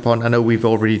to touch upon. I know we've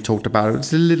already talked about it.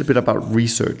 It's a little bit about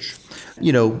research.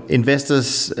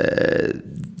 Investors,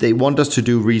 they want us to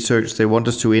do research. They want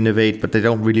us to innovate, but they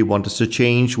don't really want us to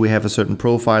change. We have a certain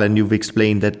profile, and you've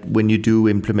explained that when you do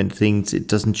implement things, it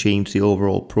doesn't change the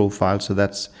overall profile. So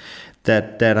that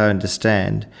I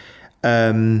understand.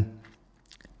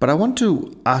 But I want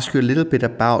to ask you a little bit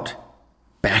about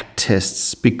back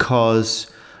tests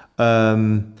because,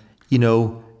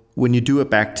 when you do a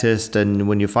back test and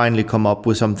when you finally come up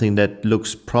with something that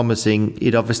looks promising,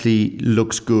 it obviously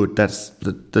looks good. That's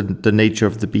the nature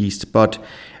of the beast. But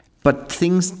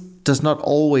things does not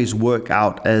always work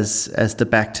out as the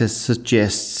back test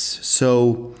suggests.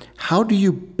 So how do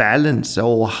you balance,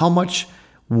 or how much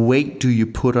weight do you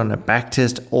put on a back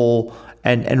test,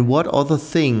 and what other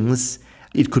things?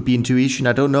 It could be intuition,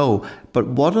 I don't know. But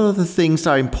what other things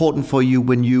are important for you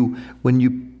when you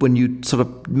sort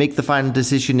of make the final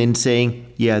decision in saying,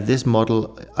 yeah, this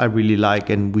model I really like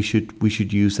and we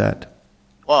should use that?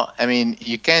 Well, I mean,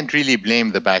 you can't really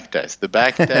blame the back test. The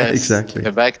back test exactly.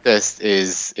 The back test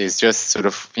is just sort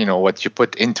of, what you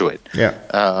put into it. Yeah.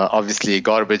 Obviously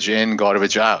garbage in,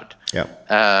 garbage out. Yeah.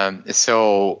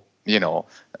 So,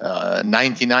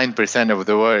 99% of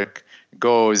the work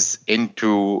goes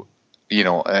into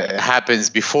happens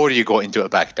before you go into a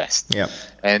back test. Yeah.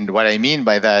 And what I mean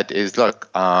by that is, look,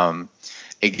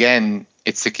 again,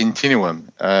 it's a continuum,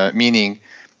 meaning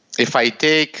if I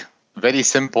take very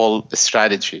simple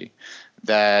strategy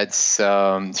that's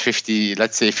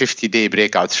 50-day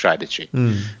breakout strategy.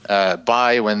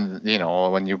 Buy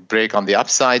when you break on the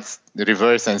upside,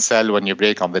 reverse and sell when you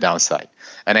break on the downside.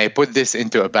 And I put this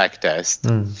into a back test.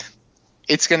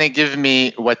 It's going to give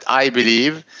me what I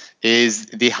believe is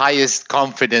the highest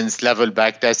confidence level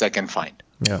back test I can find.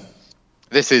 Yeah.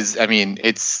 This is,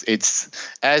 it's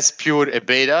as pure a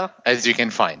beta as you can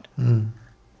find.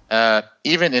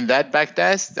 Even in that back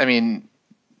test,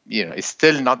 it's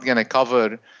still not going to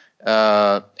cover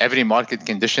every market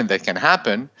condition that can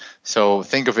happen. So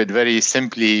think of it very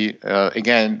simply,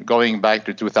 again, going back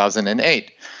to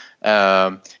 2008.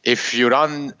 If you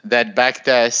run that back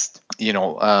test,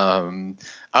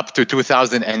 up to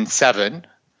 2007,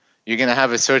 you're going to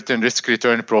have a certain risk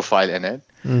return profile in it.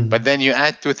 But then you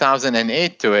add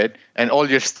 2008 to it, and all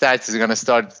your stats is going to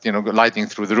start, lighting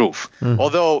through the roof.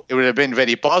 Although it would have been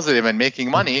very positive and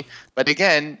making money, but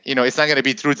again, it's not going to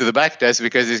be true to the back test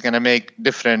because it's going to make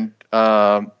different,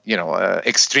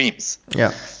 extremes.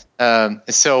 Yeah.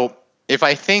 So if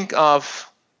I think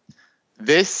of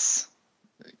this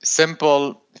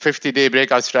simple 50-day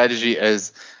breakout strategy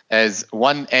as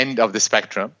one end of the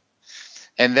spectrum,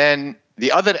 and then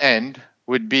the other end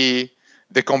would be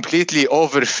the completely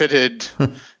overfitted,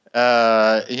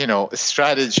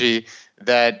 strategy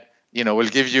that, will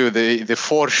give you the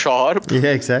 4 sharp.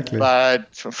 Yeah, exactly.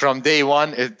 But from day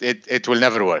one, it will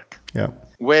never work. Yeah.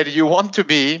 Where you want to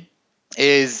be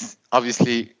is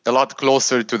obviously a lot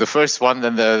closer to the first one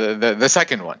than the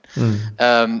second one.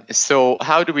 So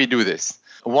how do we do this?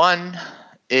 One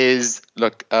is,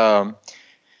 look,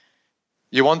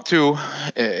 you want to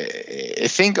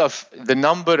think of the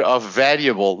number of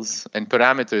variables and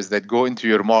parameters that go into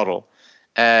your model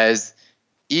as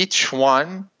each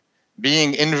one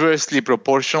being inversely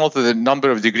proportional to the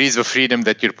number of degrees of freedom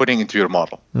that you're putting into your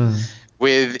model.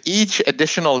 With each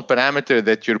additional parameter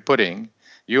that you're putting,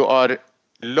 you are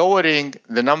lowering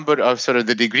the number of sort of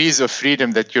the degrees of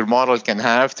freedom that your model can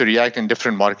have to react in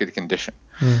different market conditions.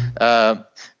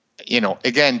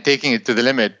 Again, taking it to the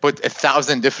limit, put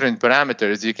 1,000 different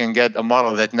parameters, you can get a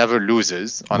model that never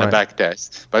loses on a back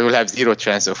test, but will have 0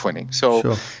 chance of winning. So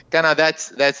kind of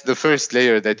that's the first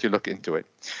layer that you look into it.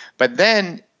 But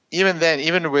then,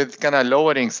 even with kind of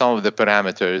lowering some of the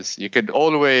parameters, you could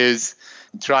always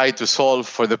try to solve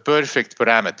for the perfect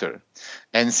parameter.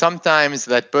 And sometimes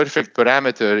that perfect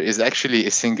parameter is actually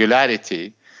a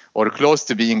singularity, or close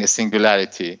to being a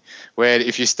singularity, where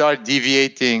if you start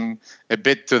deviating a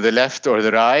bit to the left or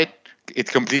the right, it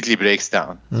completely breaks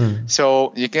down.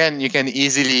 So you can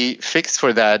easily fix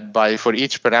for that by, for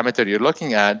each parameter you're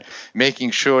looking at,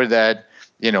 making sure that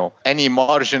any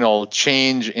marginal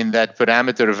change in that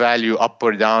parameter value up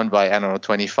or down by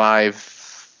 25,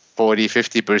 40,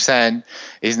 50%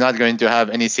 is not going to have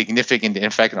any significant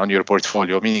effect on your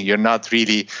portfolio, meaning you're not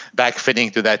really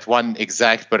backfitting to that one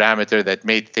exact parameter that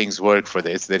made things work for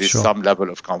this. There is some level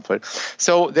of comfort.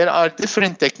 So there are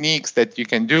different techniques that you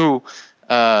can do,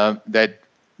 that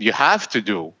you have to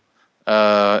do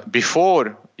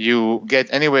before you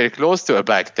get anywhere close to a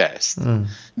back test,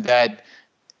 that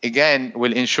again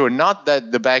will ensure not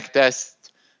that the back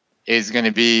test is going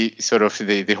to be sort of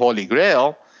the holy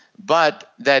grail,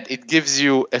 but that it gives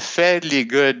you a fairly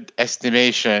good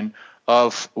estimation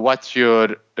of what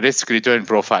your risk return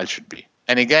profile should be.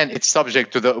 And again, it's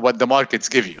subject to what the markets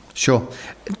give you. Sure.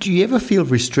 Do you ever feel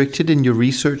restricted in your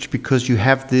research because you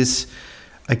have this,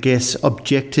 I guess,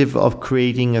 objective of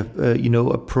creating a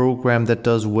program that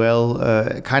does well,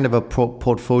 kind of a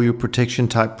portfolio protection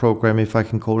type program, if I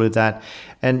can call it that,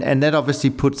 and that obviously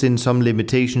puts in some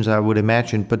limitations, I would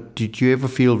imagine. But did you ever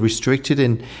feel restricted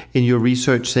in your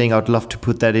research, saying I'd love to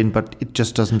put that in, but it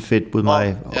just doesn't fit with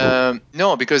my?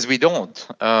 No, because we don't.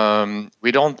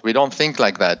 We don't think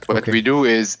like that. What we do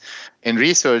is, in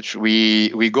research,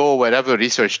 we go wherever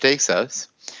research takes us.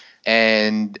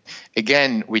 And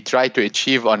again, we try to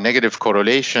achieve our negative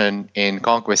correlation in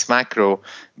Conquest Macro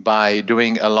by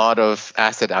doing a lot of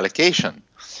asset allocation.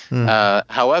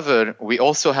 However, we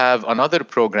also have another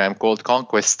program called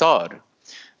Conquest Star.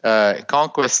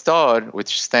 Conquest Star,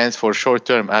 which stands for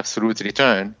short-term absolute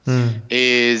return,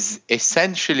 is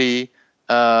essentially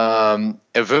a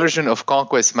version of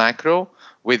Conquest Macro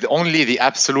with only the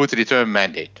absolute return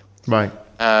mandate. Right.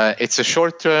 It's a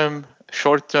short-term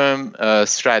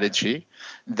strategy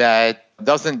that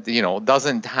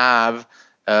doesn't have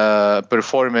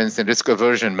performance and risk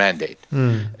aversion mandate.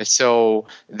 So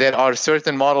there are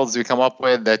certain models we come up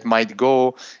with that might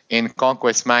go in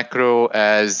Conquest Macro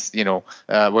as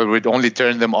where we'd only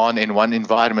turn them on in one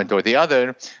environment or the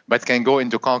other, but can go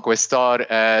into Conquest Star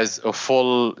as a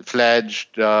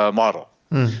full-fledged model.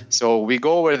 So we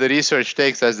go where the research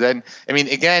takes us. Then,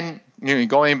 again,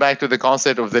 going back to the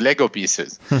concept of the Lego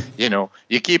pieces,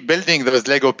 you keep building those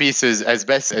Lego pieces as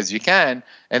best as you can,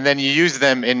 and then you use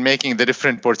them in making the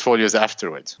different portfolios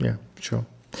afterwards. Yeah, sure.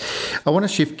 I want to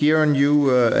shift gear on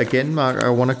you again, Marc. I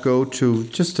want to go to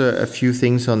just a few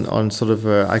things on sort of,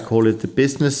 I call it the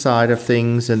business side of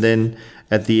things, and then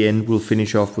at the end we'll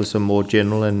finish off with some more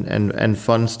general and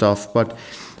fun stuff. But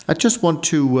I just want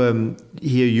to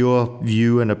hear your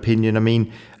view and opinion.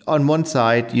 On one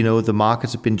side, the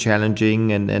markets have been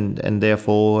challenging and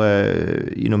therefore,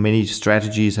 many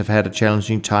strategies have had a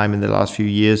challenging time in the last few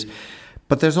years.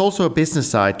 But there's also a business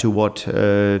side to what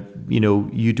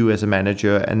you do as a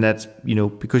manager, and that's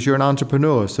because you're an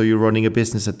entrepreneur, so you're running a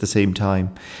business at the same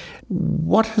time.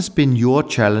 What has been your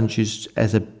challenges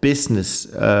as a business,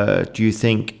 do you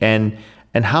think, and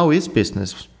how is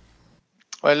business?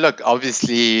 Well, look,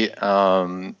 obviously,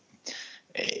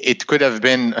 it could have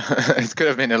been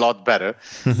a lot better.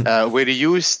 We're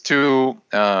used to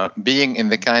being in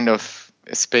the kind of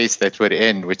space that we're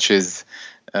in, which is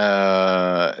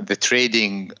the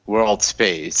trading world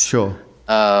space. Sure.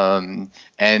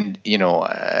 And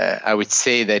I would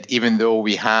say that even though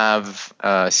we have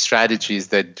strategies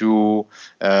that do,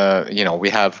 we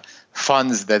have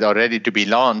funds that are ready to be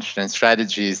launched and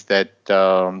strategies that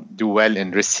do well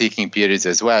in risk-seeking periods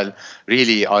as well,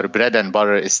 really our bread and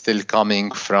butter is still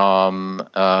coming from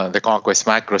the Conquest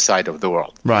macro side of the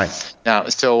world. Right. Now,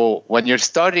 so when you're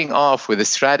starting off with a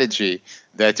strategy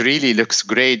that really looks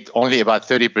great only about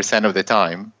 30% of the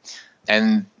time,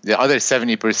 and the other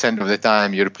 70% of the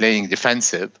time you're playing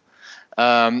defensive,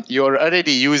 you're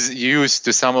already used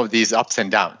to some of these ups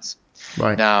and downs.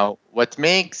 Right. Now, what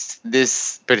makes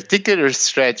this particular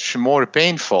stretch more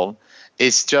painful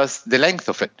is just the length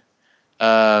of it.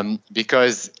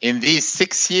 Because in these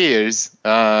 6 years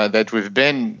that we've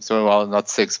been, not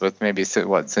 6, but maybe since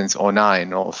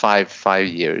 2009 or 5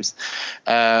 years,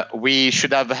 we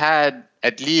should have had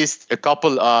at least a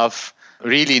couple of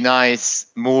really nice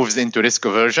moves into risk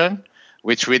aversion,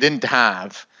 which we didn't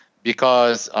have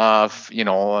because of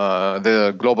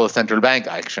the global central bank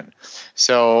action.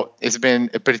 So it's been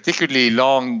a particularly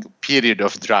long period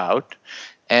of drought.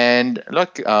 And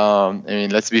look,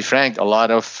 let's be frank, a lot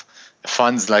of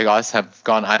funds like us have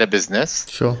gone out of business.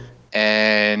 Sure.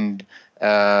 And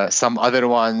some other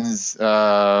ones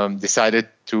decided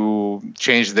to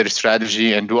change their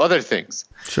strategy and do other things.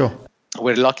 Sure.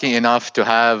 We're lucky enough to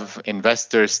have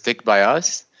investors stick by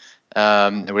us.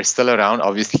 We're still around.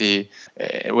 Obviously,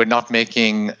 we're not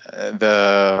making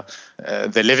the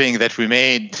living that we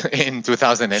made in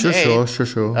 2008.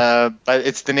 Sure. But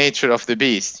it's the nature of the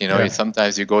beast. Yeah.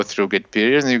 Sometimes you go through good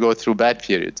periods and you go through bad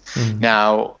periods. Mm-hmm.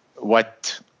 Now,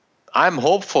 what I'm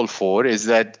hopeful for is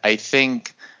that I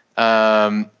think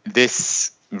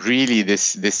this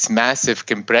massive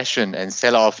compression and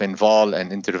sell-off in vol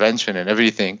and intervention and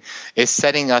everything is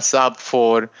setting us up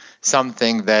for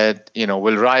something that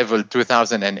will rival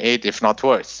 2008, if not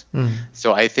worse. Mm.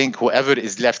 So I think whoever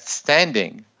is left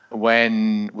standing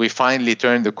when we finally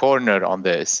turn the corner on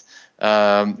this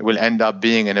will end up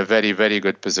being in a very, very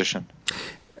good position.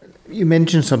 You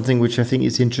mentioned something which I think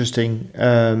is interesting,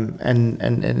 and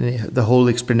the whole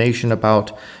explanation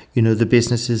about the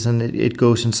businesses, and it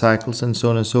goes in cycles and so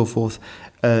on and so forth.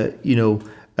 I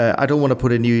don't want to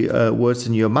put any words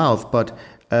in your mouth, but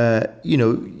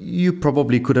you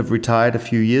probably could have retired a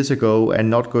few years ago and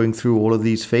not going through all of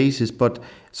these phases. But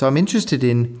so I'm interested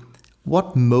in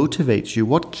what motivates you,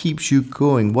 what keeps you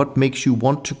going, what makes you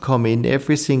want to come in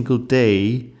every single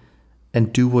day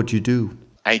and do what you do.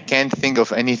 I can't think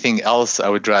of anything else I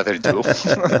would rather do.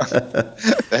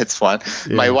 That's fun.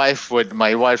 Yeah. My wife would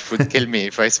kill me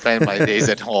if I spend my days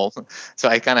at home. So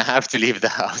I kind of have to leave the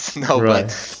house.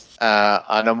 Right. But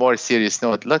on a more serious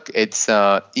note, look, it's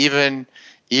even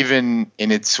in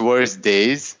its worst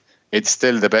days, it's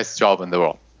still the best job in the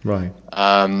world. Right.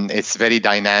 It's very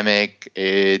dynamic.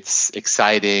 It's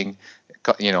exciting.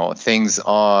 Things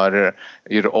are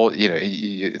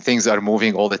things are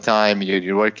moving all the time.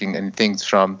 You're working in things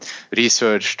from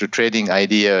research to trading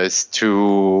ideas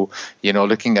to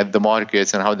looking at the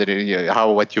markets and how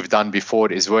what you've done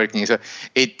before is working. So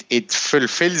it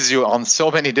fulfills you on so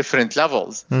many different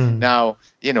levels. Mm. Now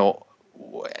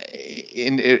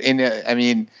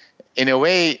in a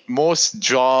way, most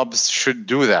jobs should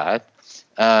do that.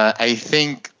 I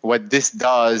think what this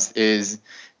does is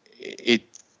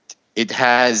it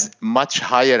has much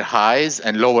higher highs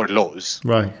and lower lows.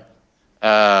 Right.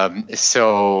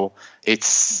 So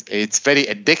it's very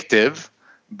addictive,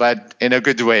 but in a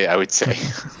good way, I would say.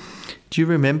 Do you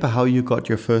remember how you got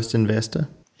your first investor?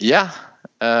 Yeah.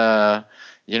 When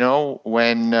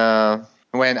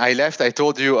I left, I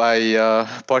told you I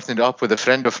partnered up with a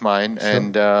friend of mine, sure.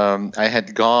 And I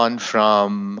had gone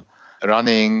from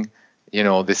running,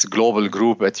 this global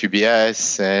group at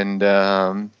UBS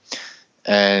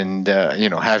and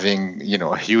having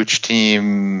a huge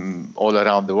team all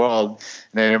around the world.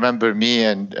 And I remember me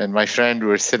and my friend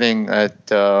were sitting at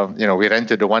we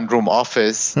rented a one-room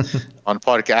office on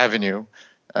Park Avenue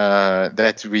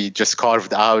that we just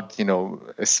carved out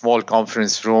a small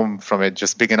conference room from it,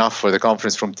 just big enough for the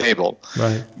conference room table.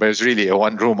 Right. But it was really a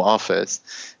one-room office.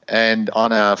 And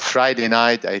on a Friday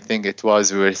night, I think it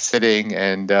was, we were sitting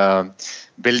and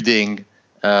building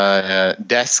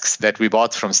desks that we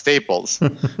bought from Staples.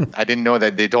 I didn't know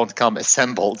that they don't come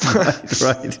assembled.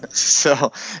 Right.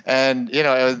 So, and,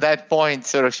 at that point,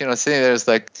 sort of, sitting there, it's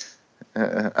like,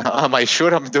 am I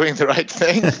sure I'm doing the right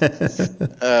thing?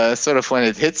 Sort of when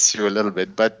it hits you a little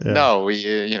bit. But no,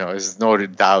 there's no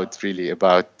doubt really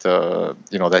about,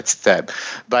 that step.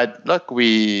 But look,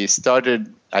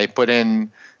 I put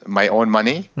in my own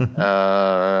money. My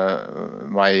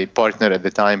partner at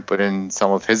the time put in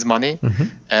some of his money.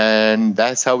 And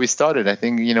that's how we started. I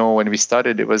think, when we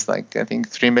started, it was like, I think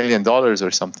 $3 million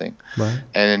or something. Right.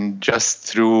 And just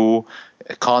through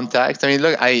contacts. I mean,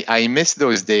 look, I miss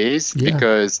those days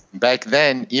because back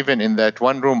then, even in that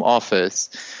one-room office,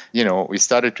 we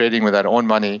started trading with our own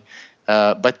money.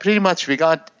 But pretty much we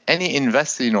got any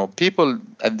investor, people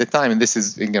at the time, and this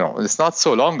is, it's not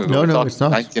so long ago. No, it's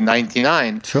not.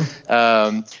 1999. Sure.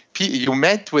 You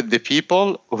met with the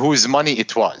people whose money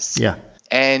it was. Yeah.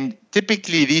 And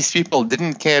typically these people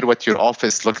didn't care what your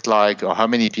office looked like or how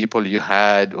many people you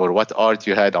had or what art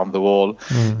you had on the wall.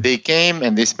 They came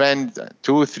and they spent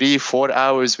 2, 3, 4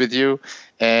 hours with you.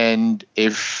 And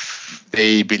if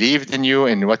they believed in you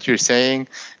and what you're saying,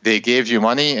 they gave you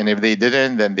money. And if they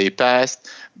didn't, then they passed.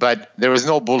 But there was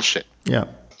no bullshit. Yeah.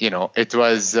 It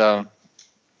was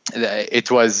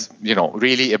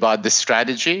really about the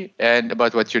strategy and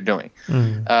about what you're doing.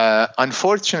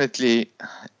 Unfortunately,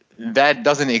 that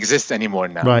doesn't exist anymore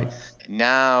now. Right.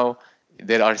 Now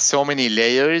there are so many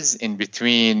layers in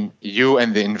between you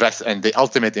and the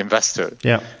ultimate investor.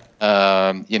 Yeah.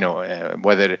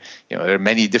 Whether there are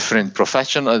many different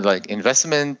professionals like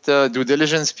investment due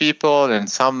diligence people, and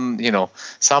some know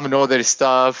their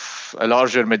stuff. A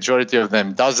larger majority of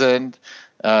them doesn't.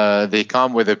 They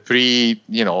come with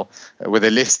with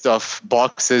a list of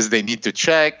boxes they need to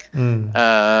check,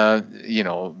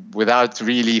 without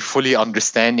really fully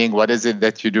understanding what is it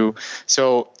that you do.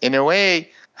 So in a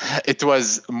way, it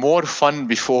was more fun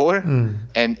before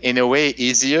and in a way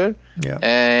easier. Yeah.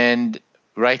 And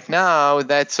right now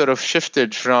that sort of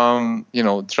shifted from,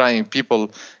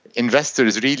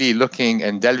 investors really looking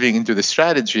and delving into the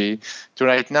strategy to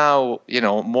right now,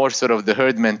 more sort of the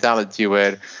herd mentality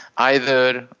where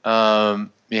either,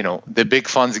 the big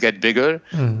funds get bigger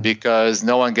because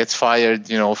no one gets fired,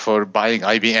 for buying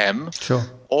IBM. Sure.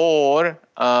 Or,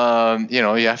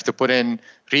 you have to put in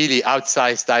really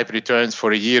outsized type returns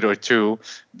for a year or two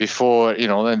before,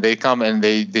 and they come and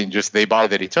they buy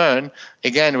the return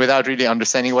again without really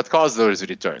understanding what caused those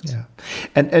returns. Yeah.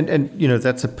 And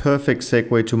that's a perfect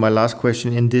segue to my last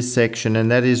question in this section. And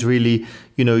that is really,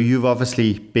 you've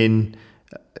obviously been,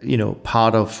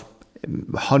 part of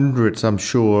hundreds, I'm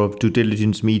sure, of due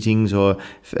diligence meetings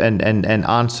and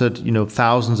answered,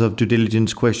 thousands of due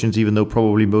diligence questions, even though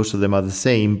probably most of them are the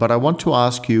same. But I want to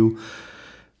ask you,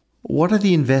 what are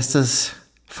the investors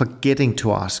forgetting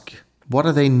to ask? What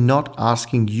are they not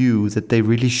asking you that they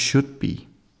really should be?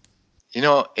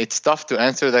 It's tough to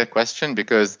answer that question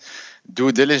because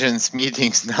due diligence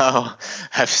meetings now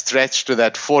have stretched to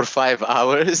that 4 or 5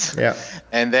 hours. Yeah.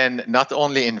 And then not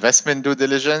only investment due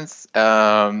diligence,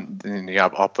 then you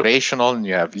have operational and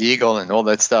you have legal and all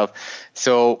that stuff.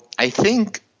 So I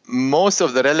think most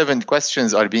of the relevant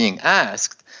questions are being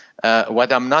asked.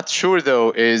 What I'm not sure, though,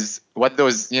 is what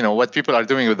what people are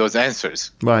doing with those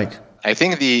answers. Right. I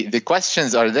think the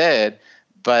questions are there,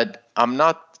 but I'm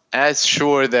not as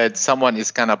sure that someone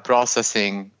is kind of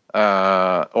processing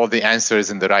all the answers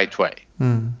in the right way.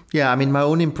 Yeah, I mean, my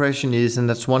own impression is, and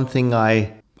that's one thing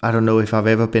I don't know if I've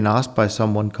ever been asked by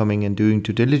someone coming and doing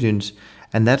due diligence,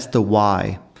 and that's the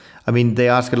why. I mean, they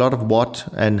ask a lot of what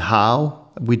and how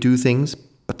we do things,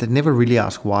 but they never really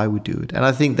ask why we do it. And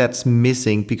I think that's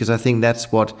missing, because I think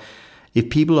that's what, if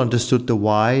people understood the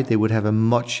why, they would have a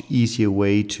much easier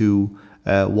way to,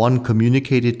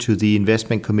 communicate it to the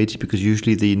investment committee, because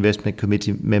usually the investment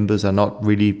committee members are not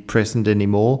really present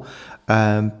anymore.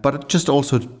 But just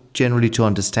also generally to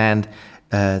understand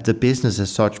the business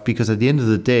as such, because at the end of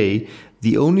the day,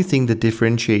 the only thing that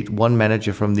differentiates one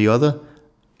manager from the other,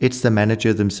 it's the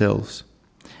manager themselves.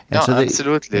 And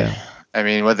absolutely. Yeah. I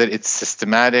mean, whether it's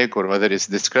systematic or whether it's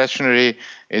discretionary,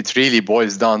 it really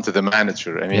boils down to the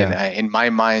manager. I mean, in my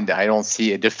mind, I don't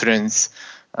see a difference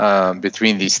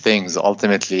between these things.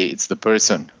 Ultimately, it's the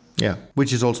person. Yeah,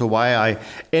 which is also why I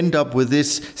end up with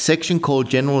this section called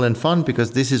General and Fun,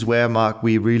 because this is where, Marc,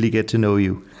 we really get to know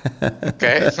you.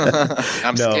 Okay.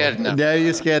 I'm scared now. Yeah,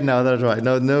 you're scared now. That's right.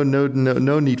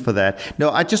 No need for that. No,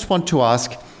 I just want to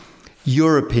ask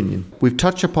your opinion. We've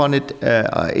touched upon it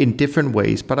in different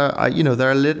ways, but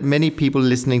there are many people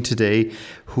listening today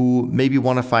who maybe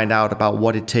want to find out about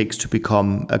what it takes to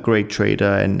become a great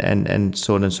trader and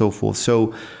so on and so forth.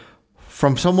 So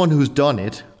from someone who's done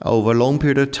it over a long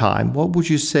period of time, what would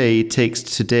you say it takes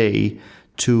today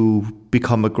to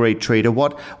become a great trader?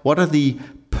 What are the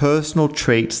personal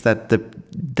traits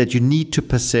that you need to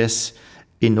possess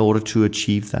in order to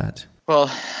achieve that? Well,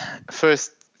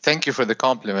 first, thank you for the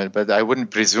compliment, but I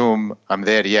wouldn't presume I'm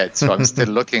there yet. So I'm still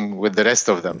looking with the rest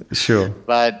of them. Sure.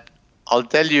 But I'll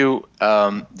tell you,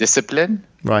 discipline.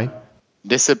 Right.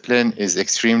 Discipline is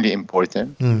extremely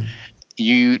important.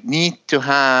 You need to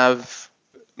have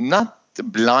not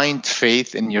blind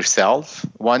faith in yourself.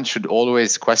 One should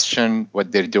always question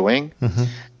what they're doing.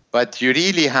 But you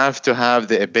really have to have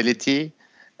the ability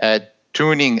at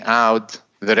tuning out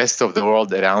the rest of the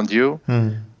world around you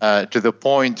to the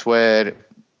point where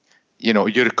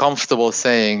you're comfortable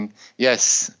saying,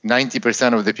 yes,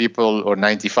 90% of the people or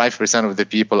 95% of the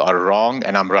people are wrong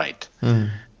and I'm right.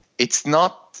 It's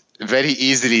not very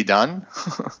easily done.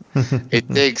 It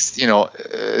takes,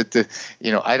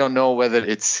 I don't know whether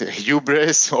it's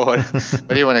hubris or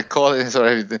what you want to call it,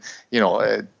 or,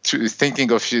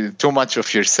 thinking of too much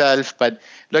of yourself. But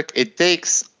look, it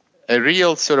takes a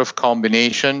real sort of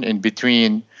combination in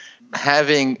between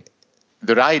having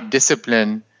the right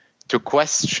discipline to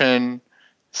question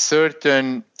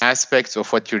certain aspects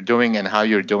of what you're doing and how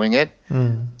you're doing it,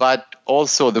 but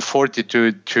also the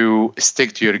fortitude to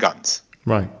stick to your guns.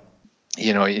 Right.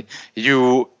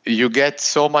 You get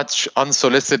so much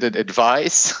unsolicited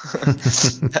advice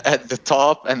at the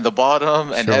top and the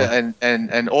bottom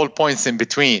and all points in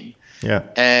between. Yeah.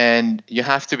 And you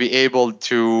have to be able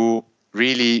to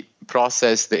really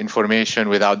process the information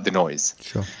without the noise.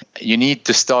 Sure. You need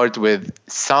to start with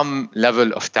some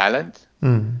level of talent,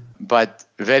 but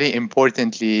very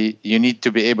importantly, you need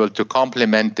to be able to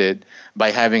complement it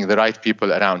by having the right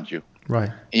people around you.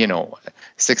 Right.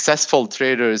 Successful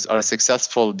traders are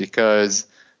successful because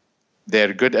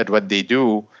they're good at what they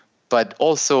do, but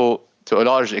also to a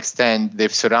large extent,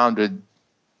 they've surrounded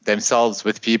themselves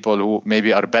with people who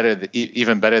maybe are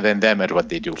even better than them at what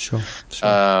they do. Sure.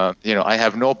 I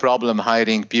have no problem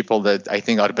hiring people that I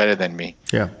think are better than me.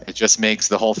 Yeah. It just makes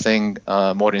the whole thing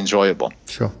more enjoyable.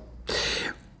 Sure.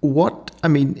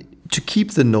 To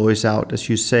keep the noise out, as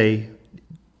you say,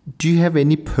 do you have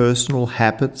any personal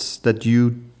habits that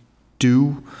you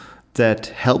do that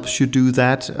helps you do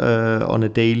that on a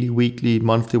daily, weekly,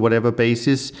 monthly, whatever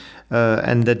basis,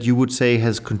 and that you would say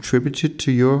has contributed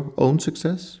to your own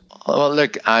success? Well,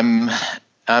 look, I'm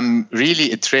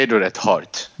really a trader at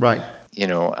heart. Right.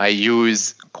 I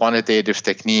use quantitative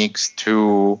techniques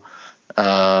to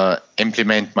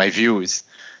implement my views.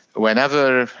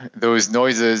 Whenever those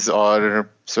noises are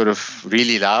sort of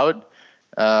really loud,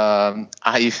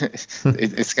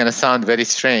 it's going to sound very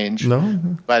strange,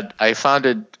 but I find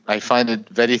it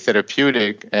very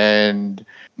therapeutic and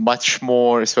much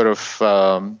more sort of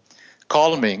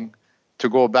calming to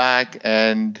go back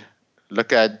and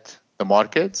look at the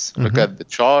markets, look at the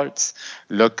charts,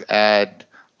 look at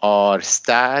our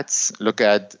stats, look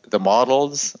at the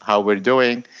models, how we're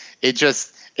doing.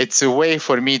 It's a way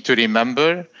for me to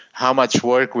remember how much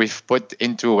work we've put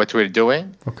into what we're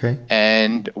doing,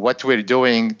 and what we're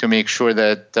doing to make sure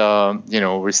that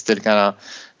we're still kind of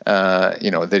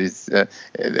there is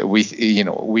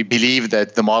we believe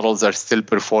that the models are still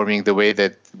performing the way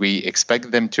that we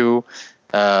expect them to.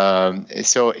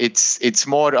 So it's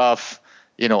more of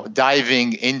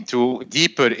diving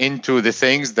deeper into the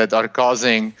things that are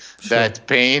causing that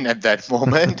pain at that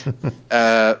moment.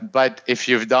 But if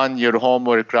you've done your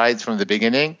homework right from the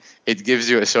beginning, it gives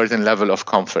you a certain level of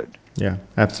comfort. Yeah,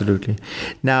 absolutely.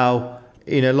 Now,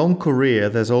 in a long career,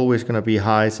 there's always going to be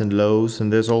highs and lows,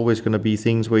 and there's always going to be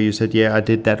things where you said, yeah, I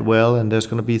did that well, and there's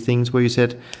going to be things where you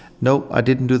said, no, I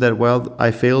didn't do that well,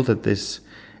 I failed at this.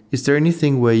 Is there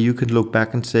anything where you could look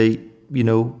back and say,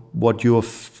 what your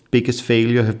biggest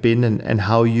failure have been and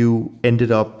how you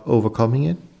ended up overcoming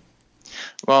it?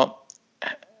 Well,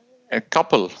 a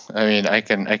couple. I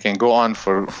can go on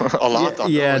for a lot.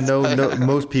 No,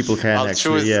 most people can. I'll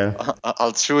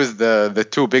choose the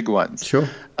two big ones. Sure.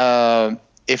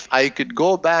 If I could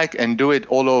go back and do it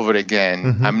all over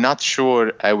again, I'm not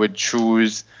sure I would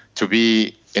choose to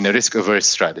be in a risk-averse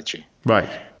strategy. Right.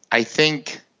 I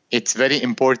think it's very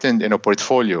important in a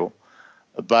portfolio,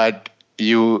 but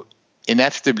you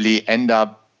inevitably end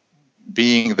up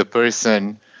being the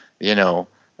person,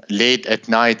 late at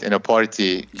night in a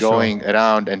party, going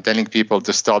around and telling people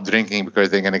to stop drinking because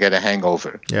they're going to get a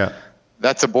hangover. Yeah.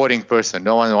 That's a boring person.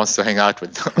 No one wants to hang out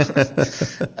with them.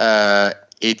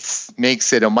 It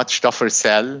makes it a much tougher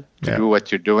sell to do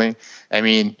what you're doing.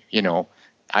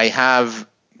 I have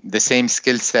the same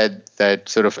skill set that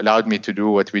sort of allowed me to do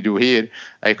what we do here.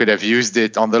 I could have used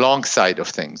it on the long side of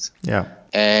things. Yeah.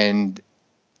 And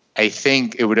I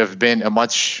think it would have been a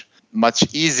much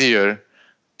easier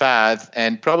path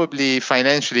and probably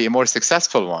financially a more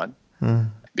successful one.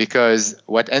 Because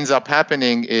what ends up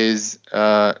happening is,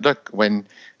 look, when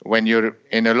you're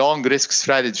in a long risk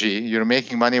strategy, you're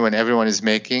making money when everyone is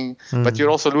making, but you're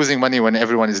also losing money when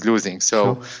everyone is losing.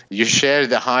 So you share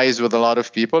the highs with a lot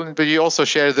of people, but you also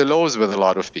share the lows with a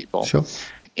lot of people.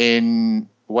 In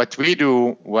what we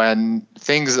do when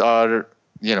things are,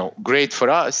 great for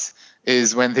us,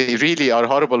 is when they really are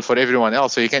horrible for everyone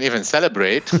else, so you can't even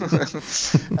celebrate.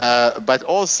 But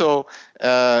also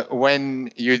when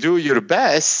you do your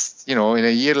best, in a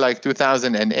year like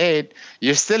 2008,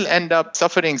 you still end up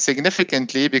suffering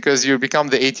significantly because you become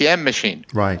the ATM machine.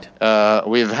 Right.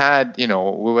 We've had, we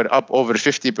were up over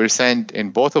 50% in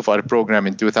both of our program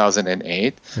in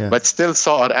 2008, but still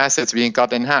saw our assets being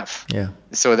cut in half. Yeah.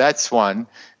 So that's one.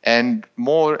 And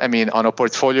more, on a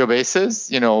portfolio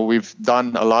basis, we've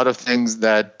done a lot of things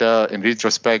that in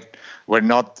retrospect were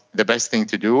not the best thing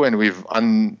to do, and we've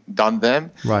undone them.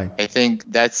 Right. I think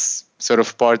that's sort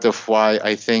of part of why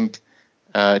I think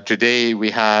today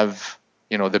we have,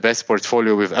 the best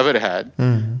portfolio we've ever had.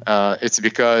 It's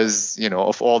because,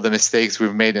 of all the mistakes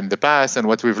we've made in the past and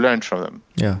what we've learned from them.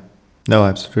 Yeah. No,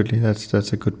 absolutely.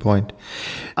 That's a good point.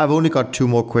 I've only got two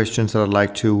more questions that I'd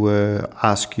like to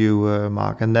ask you,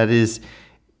 Marc, and that is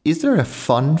there a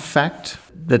fun fact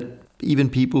that even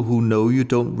people who know you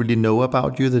don't really know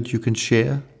about you that you can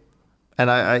share?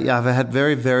 And I've had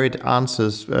very varied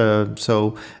answers,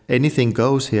 so anything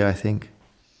goes here, I think.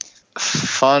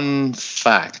 Fun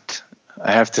fact.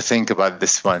 I have to think about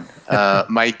this one.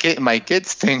 My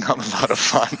kids think I'm a lot of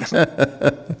fun.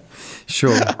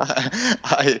 Sure.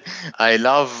 I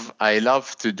love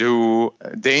to do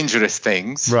dangerous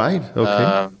things. Right.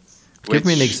 Okay. Give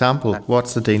me an example.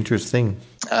 What's the dangerous thing?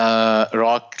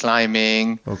 Rock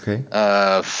climbing. Okay.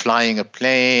 Flying a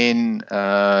plane.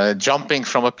 Jumping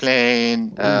from a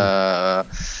plane. That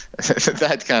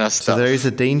kind of stuff. So there is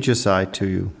a danger side to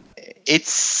you.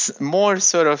 It's more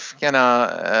sort of kind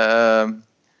of.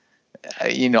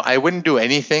 I wouldn't do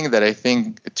anything that I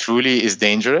think truly is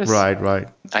dangerous. Right.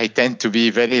 I tend to be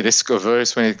very risk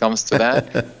averse when it comes to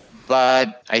that.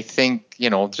 But I think,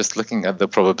 just looking at the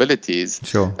probabilities,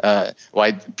 sure.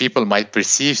 Why people might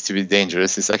perceive to be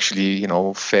dangerous is actually,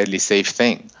 fairly safe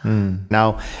thing.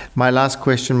 Now, my last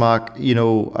question, Marc,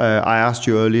 I asked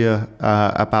you earlier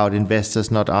about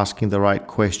investors not asking the right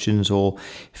questions or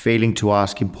failing to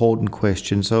ask important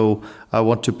questions. So I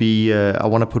want to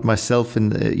put myself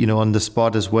in, on the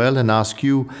spot as well and ask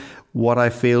you what I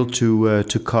failed to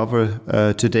cover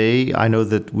today. I know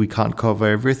that we can't cover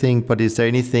everything, but is there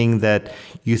anything that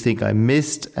you think I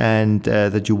missed and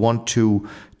that you want to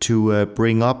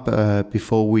bring up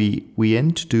before we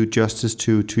end to do justice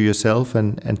to yourself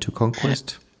and to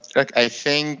Conquest? Look, I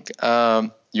think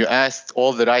you asked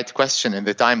all the right question in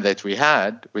the time that we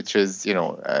had, which is,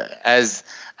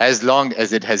 as long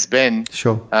as it has been.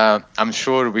 Sure. I'm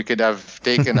sure we could have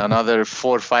taken another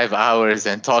 4 or 5 hours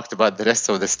and talked about the rest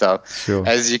of the stuff. Sure.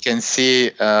 As you can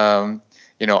see, I'm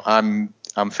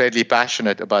fairly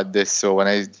passionate about this. So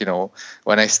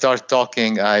when I start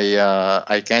talking,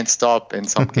 I can't stop in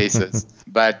some cases.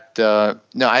 But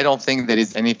no, I don't think there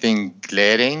is anything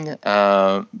glaring.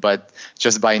 But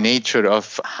just by nature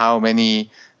of how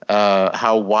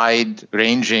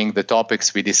wide-ranging the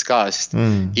topics we discussed,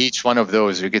 each one of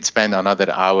those we could spend another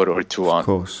hour or two on. Of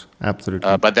course,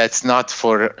 absolutely. But that's not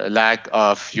for lack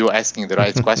of you asking the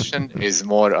right question, is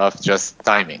more of just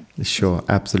timing. Sure,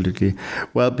 absolutely.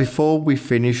 Well, before we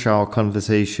finish our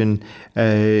conversation,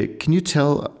 can you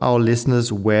tell our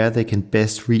listeners where they can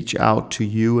best reach out to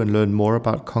you and learn more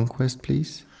about Conquest,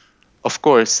 please? Of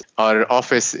course. Our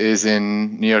office is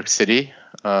in New York City.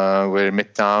 We're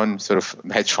Midtown, sort of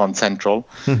hedge fund central.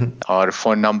 Our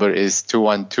phone number is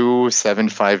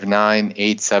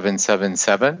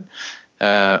 212-759-8777.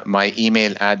 My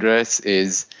email address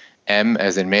is M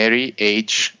as in Mary,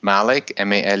 H Malek,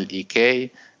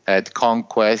 Malek, at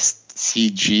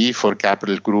conquestcg for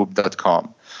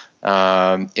capitalgroup.com.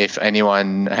 If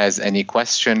anyone has any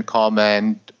question,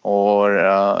 comment,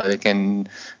 or they can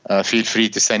feel free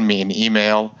to send me an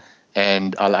email,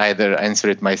 and I'll either answer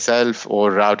it myself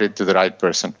or route it to the right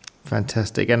person.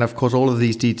 Fantastic. And of course, all of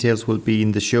these details will be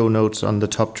in the show notes on the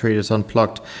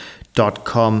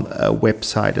TopTradersUnplugged.com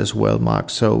website as well, Marc.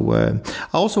 So I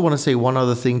also want to say one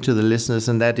other thing to the listeners,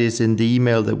 and that is in the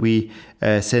email that we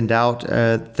send out,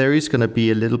 there is going to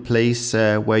be a little place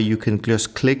where you can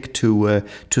just click to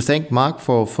thank Marc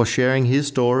for sharing his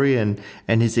story and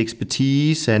his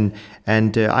expertise, and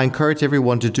I encourage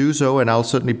everyone to do so, and I'll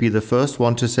certainly be the first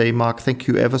one to say, Marc, thank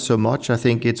you ever so much. I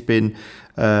think it's been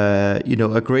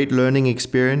a great learning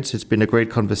experience. It's been a great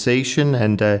conversation,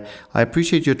 and I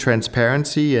appreciate your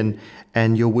transparency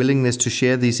and your willingness to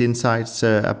share these insights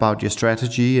about your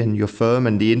strategy and your firm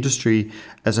and the industry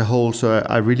as a whole. So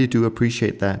I really do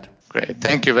appreciate that. Great.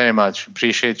 Thank you very much.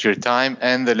 Appreciate your time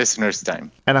and the listeners' time.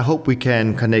 And I hope we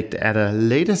can connect at a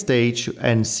later stage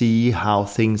and see how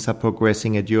things are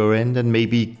progressing at your end, and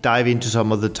maybe dive into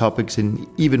some of the topics in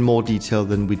even more detail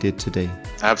than we did today.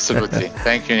 Absolutely.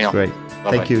 Thank you, Neil. Great.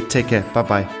 Bye-bye. Thank you. Take care.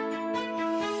 Bye-bye.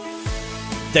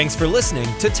 Thanks for listening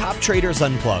to Top Traders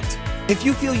Unplugged. If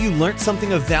you feel you learned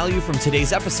something of value from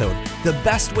today's episode, the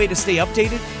best way to stay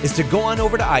updated is to go on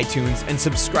over to iTunes and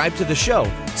subscribe to the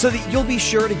show so that you'll be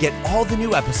sure to get all the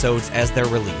new episodes as they're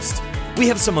released. We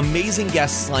have some amazing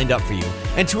guests lined up for you,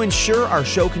 and to ensure our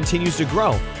show continues to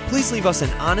grow, please leave us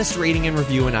an honest rating and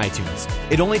review in iTunes.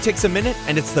 It only takes a minute,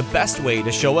 and it's the best way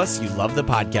to show us you love the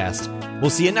podcast.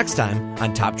 We'll see you next time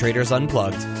on Top Traders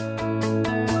Unplugged.